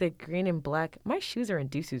also like the green and black. My shoes are in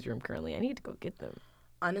Dusu's room currently. I need to go get them.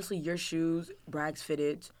 Honestly, your shoes, Bragg's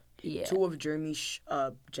fitted, 2 of Jeremy's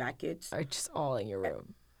jackets are just all in your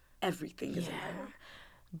room. Everything is in my room.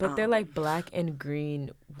 But they're black and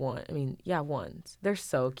green ones. They're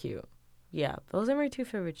so cute. Yeah, those are my 2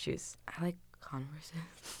 favorite shoes. I like Converse.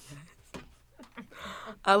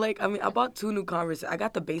 I bought 2 new Converse. I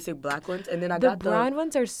got the basic black ones, and then I got the brown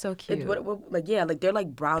ones are so cute. They're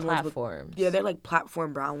brown platforms. Ones. They're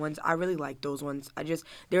platform brown ones. I really like those ones.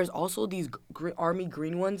 There's also these army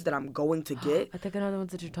green ones that I'm going to get. I think I know the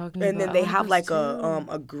ones that you're talking about. And then they have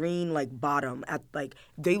a green bottom at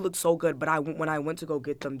they look so good. But when I went to go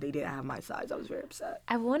get them, they didn't have my size. I was very upset.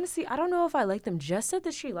 I want to see. I don't know if I like them. Jess said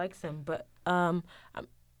that she likes them, but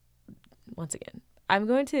once again, I'm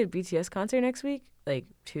going to a BTS concert next week, like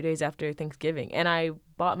 2 days after Thanksgiving, and I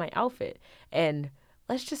bought my outfit. And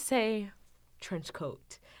let's just say trench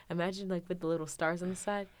coat. Imagine like with the little stars on the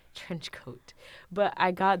side, trench coat. But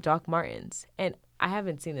I got Doc Martens, and I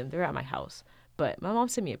haven't seen them. They're at my house. But my mom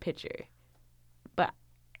sent me a picture. But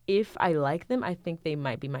if I like them, I think they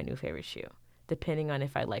might be my new favorite shoe, depending on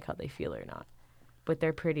if I like how they feel or not. But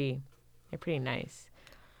they're pretty nice.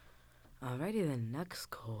 Alrighty then,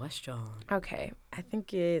 next question. Okay, I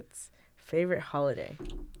think it's favorite holiday,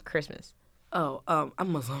 Christmas. Oh,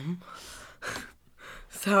 I'm Muslim,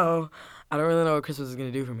 so I don't really know what Christmas is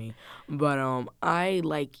gonna do for me. But I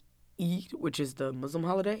like Eid, which is the Muslim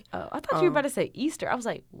holiday. Oh, I thought you were about to say Easter. I was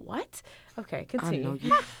like, what? Okay, continue.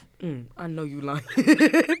 I know you lying.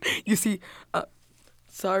 You see,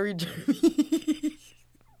 sorry, Jeremy.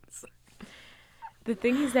 The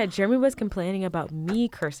thing is that Jeremy was complaining about me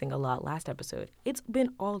cursing a lot last episode. It's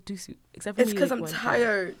been all Dusu, except for it's because I'm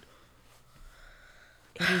tired.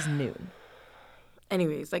 It is noon.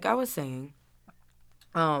 Anyways, like I was saying,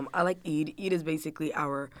 I like Eid. Eid is basically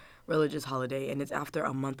our religious holiday, and it's after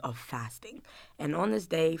a month of fasting. And on this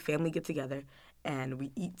day, family get together, and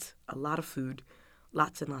we eat a lot of food,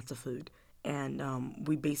 lots and lots of food. And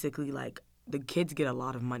we basically, like, the kids get a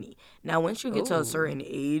lot of money. Now, once you get to a certain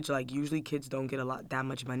age, like, usually kids don't get that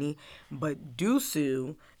much money. But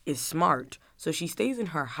Dusu is smart, so she stays in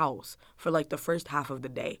her house for, like, the first half of the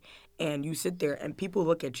day. And you sit there, and people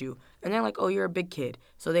look at you, and they're like, oh, you're a big kid.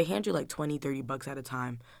 So they hand you, like, $20-$30 at a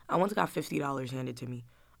time. I once got $50 handed to me.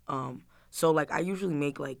 So, like, I usually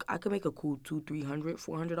make, like, I could make a cool $200, $300,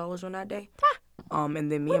 $400 on that day.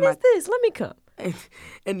 And then me what and my... is this? Let me come.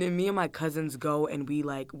 And then me and my cousins go, and we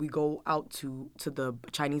go out to the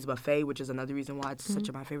Chinese buffet, which is another reason why it's such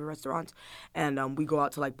of my favorite restaurants. And we go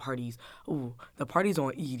out to, like, parties. Ooh, the parties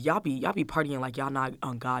on Eid. Y'all be partying like y'all not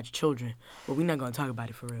on God's children. But we're not gonna talk about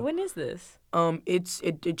it for real. When is this?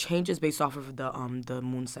 It changes based off of the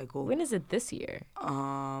moon cycle. When is it this year?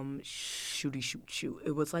 Shoot.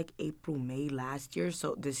 It was like April, May last year.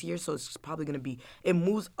 So this year, so it's probably gonna be. It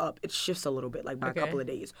moves up. It shifts a little bit, like by a couple of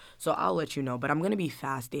days. So I'll let you know. But I'm gonna be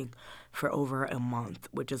fasting for over a month,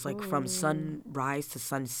 which is like from sunrise to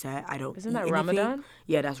sunset. I don't. Isn't eat that anything. Ramadan?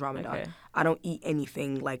 Yeah, that's Ramadan. Okay. I don't eat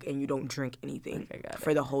anything, like, and you don't drink anything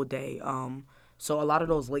for it. the whole day. So a lot of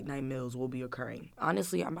those late night meals will be occurring.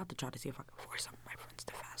 Honestly, I'm about to try to see if I can force some of my friends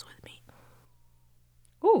to fast with me.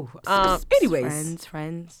 Ooh. Anyways.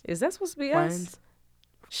 Friends. Is that supposed to be us?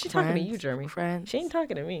 She talking to you, Jeremy. Friends. She ain't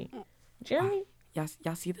talking to me. Jeremy?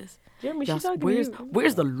 Y'all see this? Jeremy, she talking to you.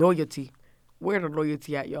 Where's the loyalty? Where's the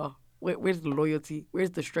loyalty at, y'all? Where's the loyalty? Where's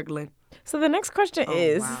the struggling? So the next question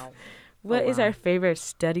is, wow. what is our favorite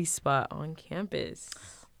study spot on campus?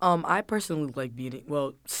 I personally like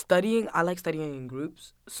studying. I like studying in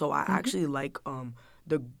groups. So I actually like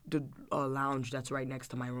the lounge that's right next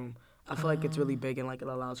to my room. I feel like it's really big and like it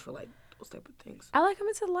allows for like those type of things. I like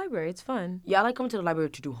coming to the library. It's fun. Yeah, I like coming to the library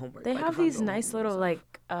to do homework. They like have these nice little like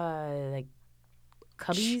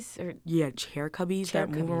cubbies or chair cubbies that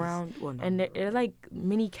move around. Well, no, and they're like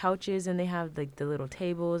mini couches, and they have like the little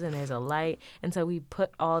tables, and there's a light, and so we put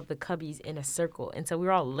all the cubbies in a circle, and so we're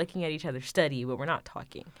all looking at each other study, but we're not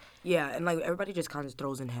talking. Yeah, and like everybody just kind of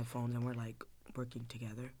throws in headphones, and we're like working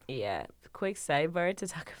together. Yeah. Quick sidebar to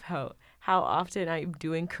talk about how often I'm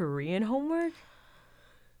doing Korean homework.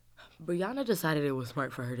 Brianna decided it was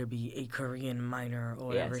smart for her to be a Korean minor or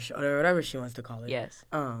whatever, Yes. or whatever she wants to call it. Yes.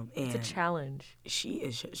 And It's a challenge. she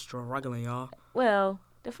is struggling, y'all. Well,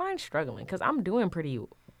 define struggling, because I'm doing pretty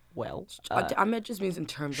well. I meant just means in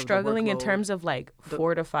terms of struggling the in workload. terms of like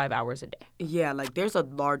 4 to 5 hours a day. Yeah, like there's a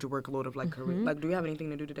large workload of like Korean. Like, do you have anything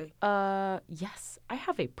to do today? Yes, I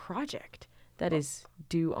have a project that is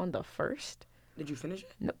due on the 1st. Did you finish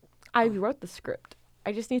it? No, I wrote the script.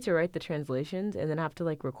 I just need to write the translations, and then I have to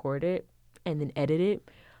like record it and then edit it.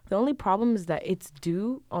 The only problem is that it's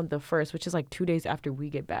due on the 1st, which is like 2 days after we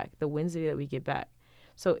get back, the Wednesday that we get back.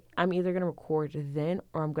 So I'm either going to record then,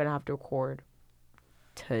 or I'm going to have to record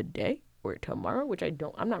today or tomorrow, which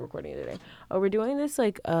I'm not recording it today. Oh, we're doing this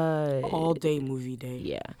like all day movie day.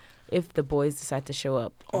 Yeah, if the boys decide to show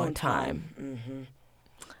up on time. Mm-hmm.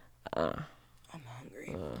 I'm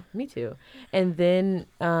hungry. Me too. And then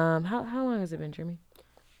how long has it been, Jeremy?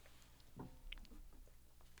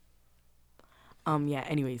 Yeah,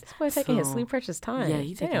 anyways. This boy's taking his sleep precious time. Yeah,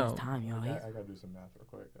 he's taking his Damn. time, y'all. I gotta do some math real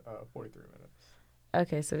quick. 43 minutes.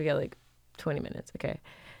 Okay, so we got like 20 minutes. Okay.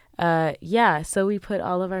 Yeah, so we put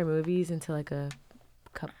all of our movies into like a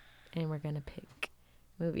cup, and we're gonna pick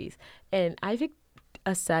movies. And I picked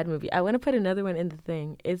a sad movie. I want to put another one in the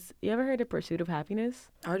thing. You ever heard of Pursuit of Happiness?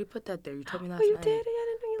 I already put that there. You told me last Oh, you night. did? I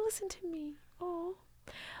didn't know you listened to me. Oh.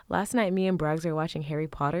 Last night, me and Braggs are watching Harry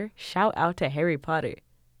Potter. Shout out to Harry Potter.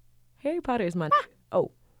 Harry Potter is my...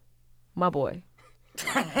 Oh, my boy.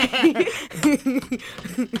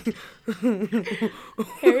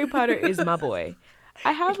 Harry Potter is my boy.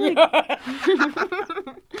 I have like...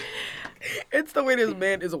 It's the way this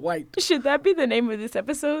man is white. Should that be the name of this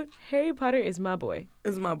episode? Harry Potter is my boy.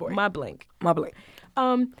 Is my boy. My blank. My blank.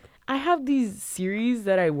 I have these series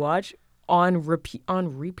that I watch on repeat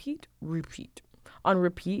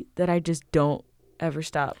that I just don't ever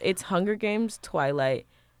stop. It's Hunger Games, Twilight,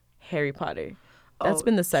 Harry Potter. That's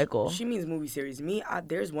been the cycle. She means movie series.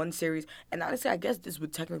 There's one series, and honestly, I guess this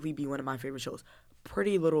would technically be one of my favorite shows.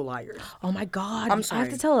 Pretty Little Liars. Oh my God! I'm sorry. I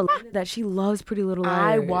have to tell Elena that she loves Pretty Little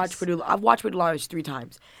Liars. I've watched Pretty Little Liars 3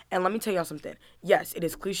 times, and let me tell y'all something. Yes, it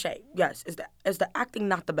is cliche. Yes, is the acting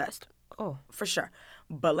not the best? Oh, for sure.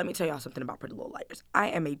 But let me tell y'all something about Pretty Little Liars. I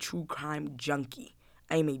am a true crime junkie.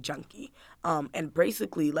 I am a junkie. And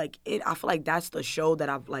basically, I feel like that's the show that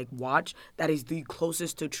I've, watched that is the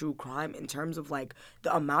closest to true crime in terms of,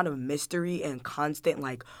 the amount of mystery and constant,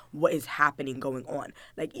 what is happening going on.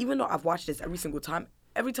 Even though I've watched this every single time,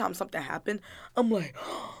 every time something happened, I'm like,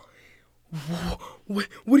 what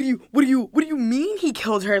do you mean he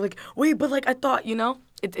killed her? Wait, but, I thought,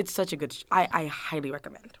 it's such a good I highly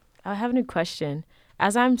recommend. I have a new question.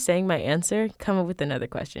 As I'm saying my answer, come up with another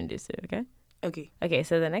question, Jisoo, okay? Okay,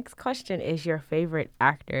 so the next question is your favorite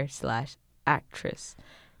actor/actress.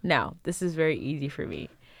 Now, this is very easy for me.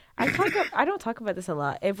 I don't talk about this a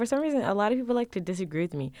lot. And for some reason, a lot of people like to disagree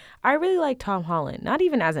with me. I really like Tom Holland, not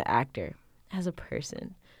even as an actor, as a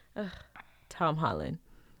person. Ugh, Tom Holland.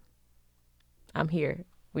 I'm here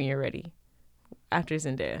when you're ready. After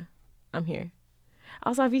Zendaya, I'm here.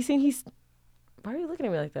 Also, have you seen why are you looking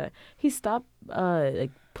at me like that? He stopped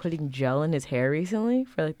putting gel in his hair recently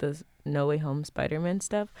for those No Way Home Spider-Man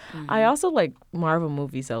stuff. Mm-hmm. I also like Marvel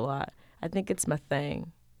movies a lot. I think it's my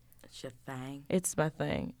thing. It's your thing? It's my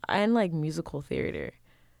thing. I like musical theater.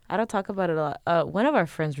 I don't talk about it a lot. One of our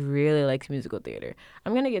friends really likes musical theater.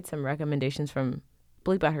 I'm going to get some recommendations from,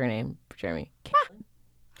 bleep out her name, Jeremy.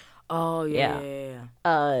 Oh, yeah.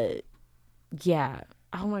 Yeah.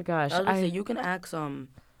 Oh, my gosh. I was gonna say, you can ask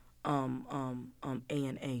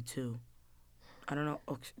A&A too. I don't know.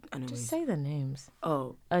 Just say the names.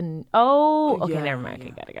 Oh. Okay, yeah, never mind.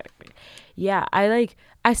 Yeah. Okay, got it. Yeah,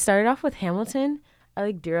 I started off with Hamilton. I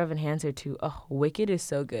like Dear Evan Hansen too. Oh, Wicked is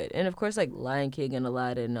so good. And of course, Lion King and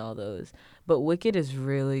Aladdin and all those. But Wicked is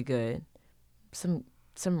really good. Some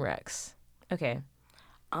Rex. Okay.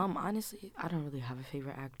 Honestly, I don't really have a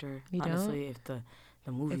favorite actor. You don't? Honestly, if the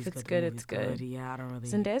movie's good, it's good. Yeah, I don't really.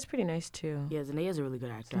 Zendaya's pretty nice too. Yeah, Zendaya's a really good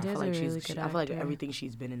actor. I feel like everything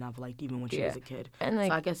she's been in, I've liked even when she was a kid. And so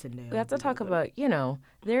I guess Zendaya. We have to talk about,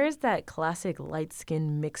 there is that classic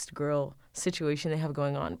light-skinned mixed girl situation they have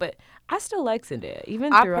going on, but I still like Zendaya.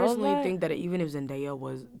 I personally think that even if Zendaya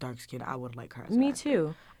was dark-skinned, I would like her. Me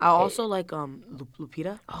too. I also like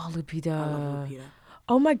Lupita. Oh, Lupita. I love Lupita.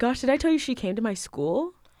 Oh my gosh, did I tell you she came to my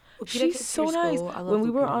school? She's so nice. When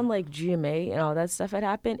we were on GMA and all that stuff had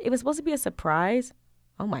happened, it was supposed to be a surprise.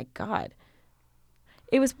 Oh my God.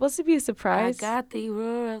 It was supposed to be a surprise. I got the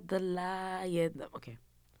roar of the lion. Okay.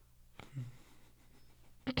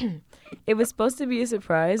 It was supposed to be a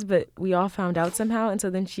surprise, but we all found out somehow, and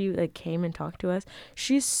so then she came and talked to us.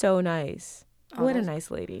 She's so nice. What a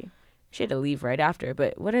nice lady. She had to leave right after,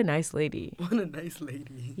 but what a nice lady. What a nice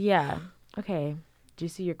lady. Yeah. Okay. Do you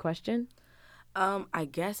see your question? I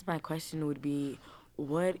guess my question would be,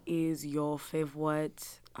 what is your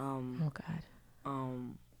favorite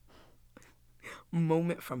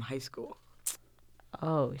moment from high school?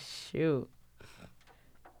 Oh shoot.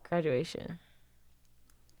 Graduation.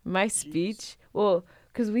 My speech. Well,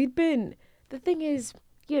 because the thing is,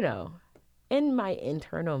 in my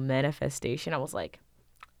internal manifestation, I was like,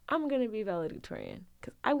 I'm gonna be valedictorian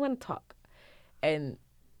because I want to talk. And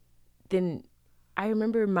then I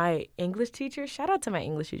remember my English teacher, shout out to my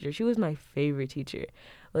English teacher. She was my favorite teacher.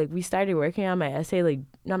 We started working on my essay,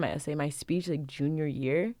 my speech, junior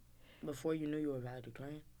year. Before you knew you were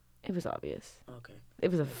valedictorian? It was obvious. Okay.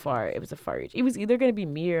 It was a far reach. It was either going to be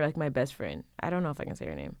me or my best friend. I don't know if I can say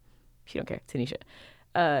her name. She don't care. Tanisha.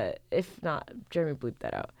 If not, Jeremy bleeped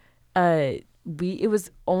that out. It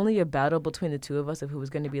was only a battle between the two of us of who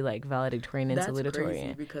was going to be valedictorian and salutatorian. That's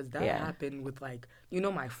crazy because that happened with my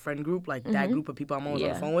friend group, that group of people I'm always on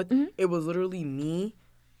the phone with. Mm-hmm. It was literally me,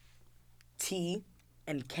 T,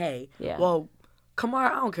 and K. Yeah. Well,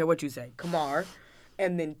 Kamar, I don't care what you say. Kamar,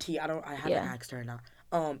 and then T. I haven't asked her now.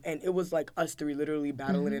 And it was like us three literally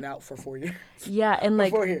battling it out for 4 years. Yeah, and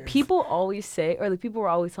like 4 years. people always say, or like people were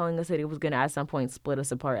always telling us that it was gonna at some point split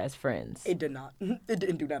us apart as friends. It did not. It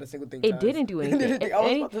didn't do not a single thing. It didn't do anything. I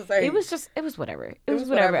was about to say it was whatever. It was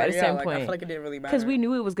whatever at a certain point. I feel like it didn't really matter because we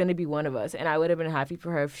knew it was gonna be one of us, and I would have been happy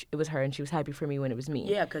for her if it was her, and she was happy for me when it was me.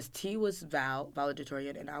 Yeah, because T was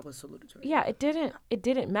valedictorian, and I was salutatorian. Yeah, it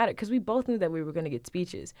didn't matter because we both knew that we were gonna get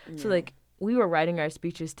speeches. So like we were writing our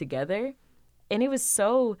speeches together, and it was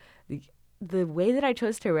so. The way that I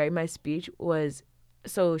chose to write my speech was,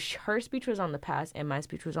 so her speech was on the past and my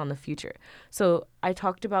speech was on the future. So I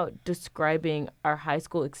talked about describing our high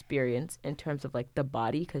school experience in terms of like the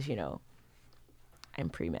body, because, you know, I'm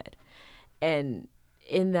pre-med. And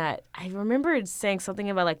in that, I remember saying something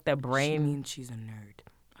about like the brain. She means she's a nerd.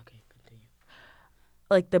 Okay, continue.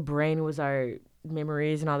 Like the brain was our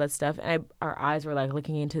memories and all that stuff. And our eyes were like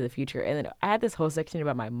looking into the future. And then I had this whole section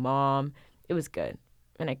about my mom. It was good.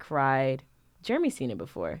 And I cried. Jeremy's seen it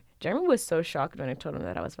before. Jeremy was so shocked when I told him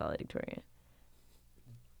that I was valedictorian.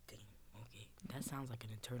 Dang, okay. That sounds like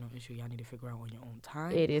an internal issue y'all need to figure out on your own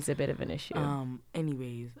time. It is a bit of an issue.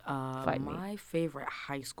 Anyways, my favorite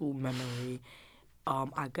high school memory,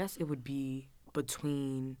 I guess it would be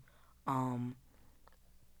between,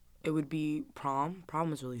 it would be prom.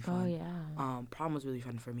 Prom was really fun. Oh, yeah. Prom was really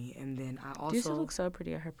fun for me. And then I also... You still look so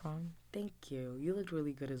pretty at her prom. Thank you. You looked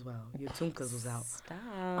really good as well. Your Tumkas was out.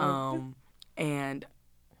 Stop. And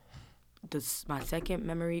my second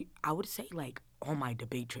memory, I would say like all my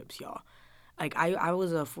debate trips, y'all. Like I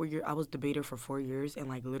was I was debater for 4 years, and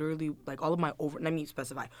like literally like all of my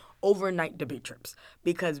overnight debate trips,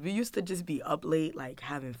 because we used to just be up late, like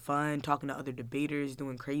having fun, talking to other debaters,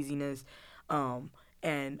 doing craziness.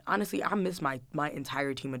 And honestly, I miss my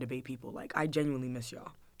entire team of debate people. Like I genuinely miss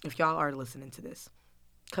y'all. If y'all are listening to this,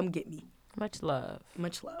 come get me. Much love.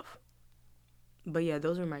 Much love. But yeah,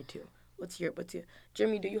 those are my two. What's your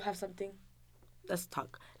Jeremy, do you have something? Let's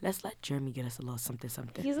talk. Let's let Jeremy get us a little something.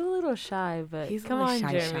 He's a little shy, but he's come on,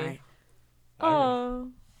 Jeremy.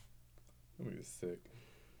 Oh. I'm gonna be sick.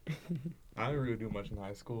 I didn't really do much in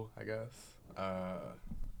high school, I guess. I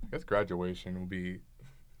guess graduation will be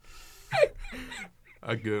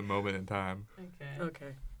a good moment in time.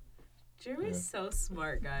 Okay. Jeremy's so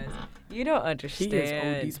smart, guys. You don't understand. He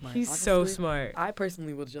is OD smart. He's Honestly, so smart. I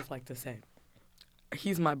personally would just like to say,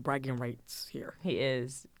 he's my bragging rights here. He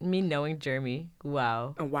is. Me knowing Jeremy,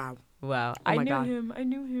 wow. And wow. Wow. Oh my God. I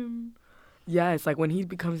knew him. Yeah, it's like when he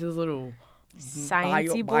becomes his little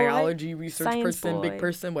biology research person, big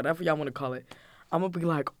person, whatever y'all want to call it. I'm going to be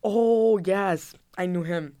like, oh, yes, I knew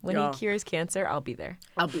him. When he cures cancer, I'll be there.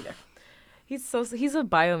 I'll be there. He's a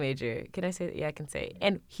bio major. Can I say that? Yeah, I can say.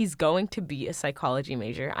 And he's going to be a psychology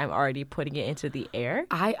major. I'm already putting it into the air.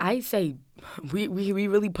 I say we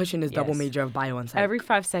really pushing this double major of bio and psych. Every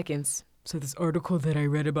 5 seconds. So this article that I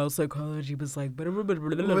read about psychology was like... And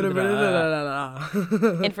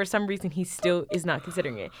for some reason, he still is not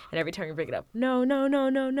considering it. And every time you bring it up, no.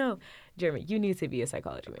 Jeremy, you need to be a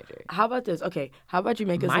psychology major. How about this? Okay, how about you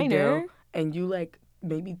make us a deal and you like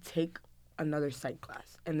maybe take another psych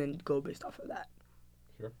class and then go based off of that.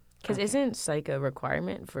 Sure. Because isn't psych a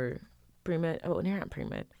requirement for pre-med? Oh, you're not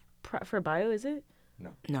pre-med. For bio, is it?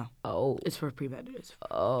 No. Oh. It's for pre-med.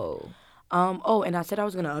 Oh. And I said I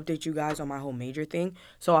was going to update you guys on my whole major thing.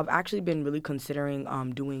 So I've actually been really considering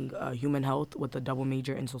doing human health with a double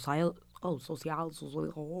major in sociology. Oh,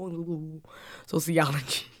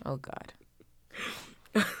 God.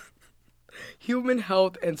 Human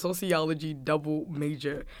health and sociology double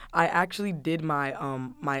major. I actually did my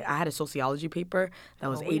I had a sociology paper that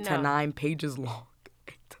was 8 to 9 pages long.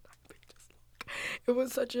 8 to 9 pages long. It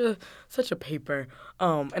was such a paper.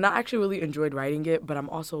 And I actually really enjoyed writing it, but I'm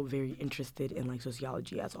also very interested in like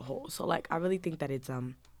sociology as a whole. So like I really think that it's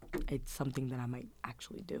something that I might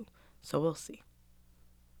actually do. So we'll see.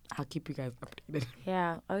 I'll keep you guys updated.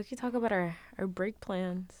 Yeah, we could talk about our break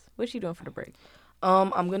plans. What you doing for the break?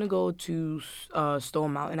 I'm going to go to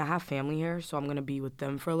Stone Mountain. I have family here, so I'm going to be with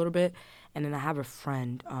them for a little bit. And then I have a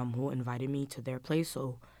friend who invited me to their place,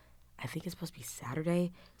 so I think it's supposed to be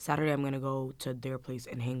Saturday. Saturday, I'm going to go to their place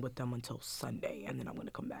and hang with them until Sunday, and then I'm going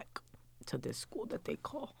to come back to this school that they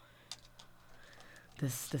call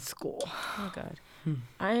this school. Oh, God.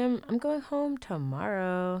 I'm going home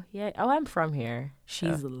tomorrow. Yeah. Oh, I'm from here.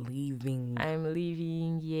 She's leaving. I'm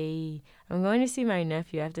leaving. Yay. I'm going to see my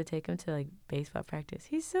nephew. I have to take him to, like, baseball practice.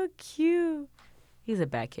 He's so cute. He's a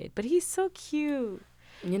bad kid, but he's so cute.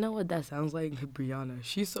 You know what that sounds like? Brianna.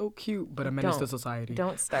 She's so cute, but a menace to society.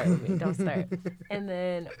 Don't start with me. Don't start. And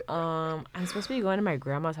then I'm supposed to be going to my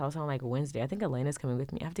grandma's house on like Wednesday. I think Elena's coming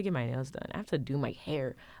with me. I have to get my nails done. I have to do my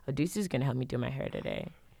hair. Odysseus is gonna help me do my hair today.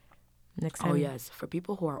 Next time. Oh yes, for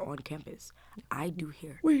people who are on campus, I do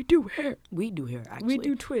hair. We do hair. We do hair. Actually, we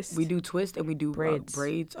do twist. We do twist and we do braids.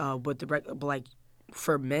 But like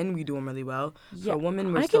for men, we do them really well. Yeah. For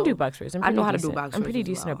women, I can do box braids. I know how to do box braids. I'm pretty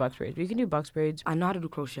decent at box braids. We can do box braids. I know how to do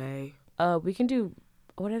crochet. We can do,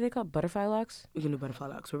 what are they called? Butterfly locks? We can do butterfly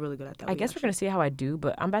locks. We're really good at that. I guess we're going to see how I do,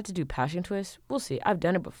 but I'm about to do passion twist. We'll see. I've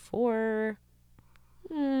done it before.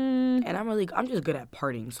 And I'm just good at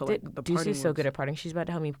parting. So like the parting. Ducey's so good at parting. She's about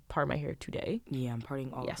to help me part my hair today. Yeah, I'm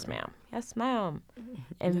parting all. Yes, of her. ma'am. Yes, ma'am.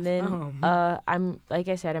 And Yes, then ma'am. I'm like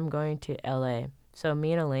I said, I'm going to LA. So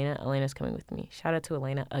me and Elena's coming with me. Shout out to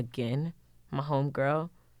Elena again, my home girl.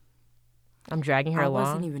 I'm dragging her along. I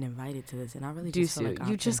wasn't even invited to this, and I really just feel like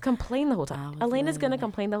you just complain the whole time. Elena's gonna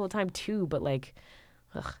complain the whole time too, but like,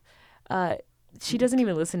 she doesn't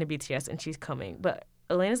even listen to BTS, and she's coming. But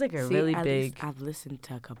Elena's like really big. I've listened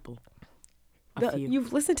to a couple.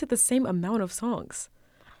 You've listened to the same amount of songs.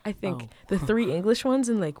 I think the 3 English ones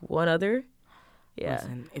and like one other. Yeah.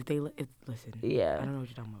 Listen, listen. Yeah. I don't know what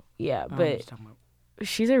you're talking about. Yeah, but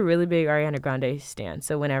she's a really big Ariana Grande stan.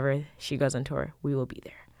 So whenever she goes on tour, we will be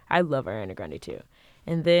there. I love Ariana Grande too.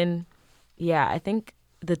 And then, yeah, I think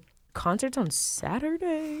the concert's on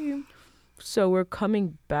Saturday. So we're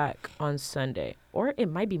coming back on Sunday. Or it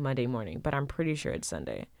might be Monday morning, but I'm pretty sure it's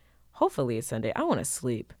Sunday. Hopefully it's Sunday. I want to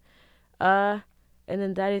sleep. And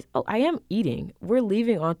then that is, I am eating. We're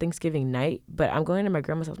leaving on Thanksgiving night, but I'm going to my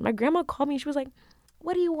grandma's house. My grandma called me. She was like,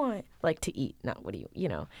 what do you want? Like to eat, not what do you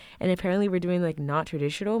know. And apparently we're doing like not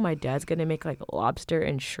traditional. My dad's going to make like lobster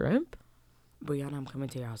and shrimp. Brianna, I'm coming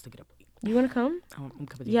to your house to get up. You want to come? I'm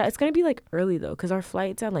coming to Yeah, it's going to be like early though, because our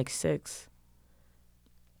flight's at like 6.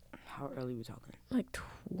 How early are we talking? Like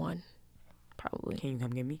 1, probably. Can you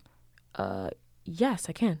come get me? Yes,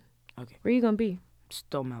 I can. Okay. Where you going to be?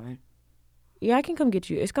 Stone Mountain. Yeah, I can come get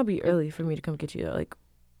you. It's going to be early for me to come get you, like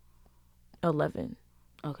 11.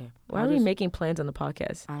 Okay. Why are we making plans on the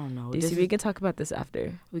podcast? I don't know. We can talk about this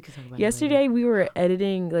after. We can talk about Yesterday, it later. we were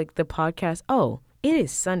editing like the podcast. Oh, it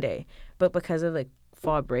is Sunday. But because of like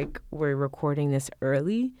fall break, we're recording this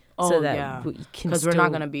early so that we can because we're not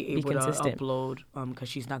going to be able to consistent. Upload because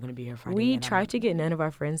she's not going to be here Friday. We tried to get none of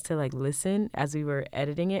our friends to like listen as we were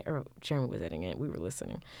editing it, or Jeremy was editing it. We were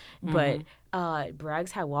listening. But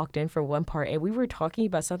Braggs had walked in for one part and we were talking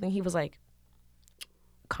about something. He was like,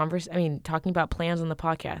 talking about plans on the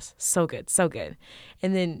podcast. So good, so good.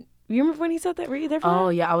 And then, you remember when he said that? Were you there for that? Oh,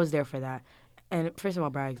 yeah, I was there for that. And first of all,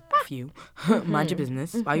 Bragg, F you. Mind your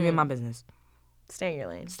business. Why are you in my business? Stay in your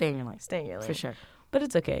lane. Stay in your lane. Stay in your lane. For sure. But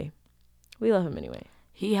it's okay. We love him anyway.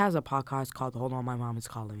 He has a podcast called Hold On, My Mom Is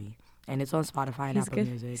Calling Me. And it's on Spotify and Apple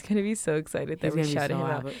Music. He's going to be so excited that we shouted him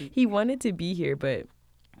out. He wanted to be here, but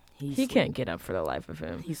he can't get up for the life of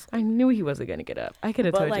him. I knew he wasn't going to get up. I could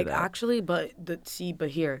have told you that. But actually, but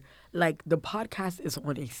here, like the podcast is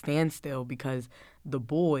on a standstill because the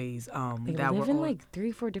boys they live in like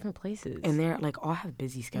 3-4 different places. And they're like all have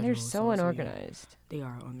busy schedules. And they're so unorganized. They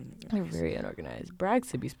are unorganized. They're very unorganized.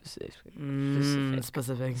 Bragg's to be specific.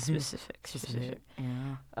 Specific.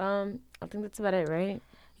 Yeah. I think that's about it, right?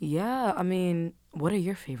 Yeah. I mean, what are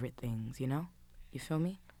your favorite things? You know, you feel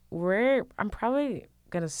me? I'm probably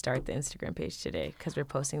gonna start the Instagram page today because we're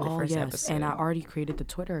posting the first episode. And I already created the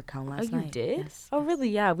Twitter account last night. You did? Yes. Oh, really?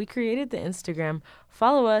 Yeah, we created the Instagram.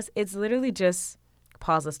 Follow us. It's literally just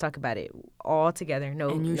pause. Let's talk about it all together. No,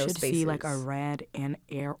 and you no should spaces. see like a red and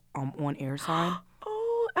air on air sign.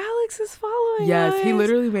 Oh, Alex is following. Yes, us. he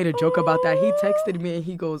literally made a joke about that. He texted me and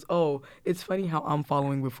he goes, "Oh, it's funny how I'm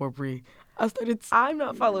following before Bree." I'm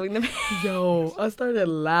not following them. Yo, I started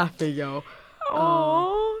laughing, yo.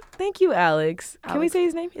 Oh, thank you, Alex. Can we say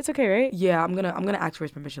his name? It's okay, right? Yeah, I'm gonna ask for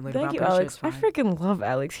his permission later. Thank you, Alex. I freaking love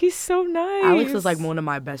Alex. He's so nice. Alex is like one of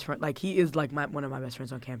my best friends. Like he is like one of my best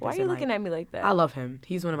friends on campus. Why are you looking at me like that? I love him.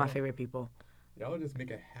 He's one of my favorite people. Y'all just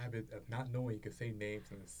make a habit of not knowing you can say names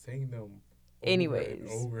and saying them. Anyways,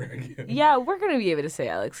 over again. Yeah, we're gonna be able to say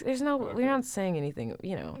Alex. We're not saying anything.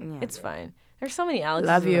 You know, it's fine. There's so many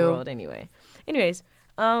Alexes in the world anyway. Anyways,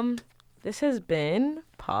 this has been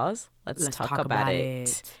Pause. Let's talk about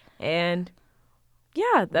it. And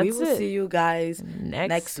yeah, that's it. We will see you guys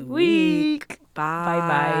next week. Bye.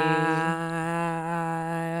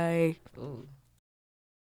 Bye.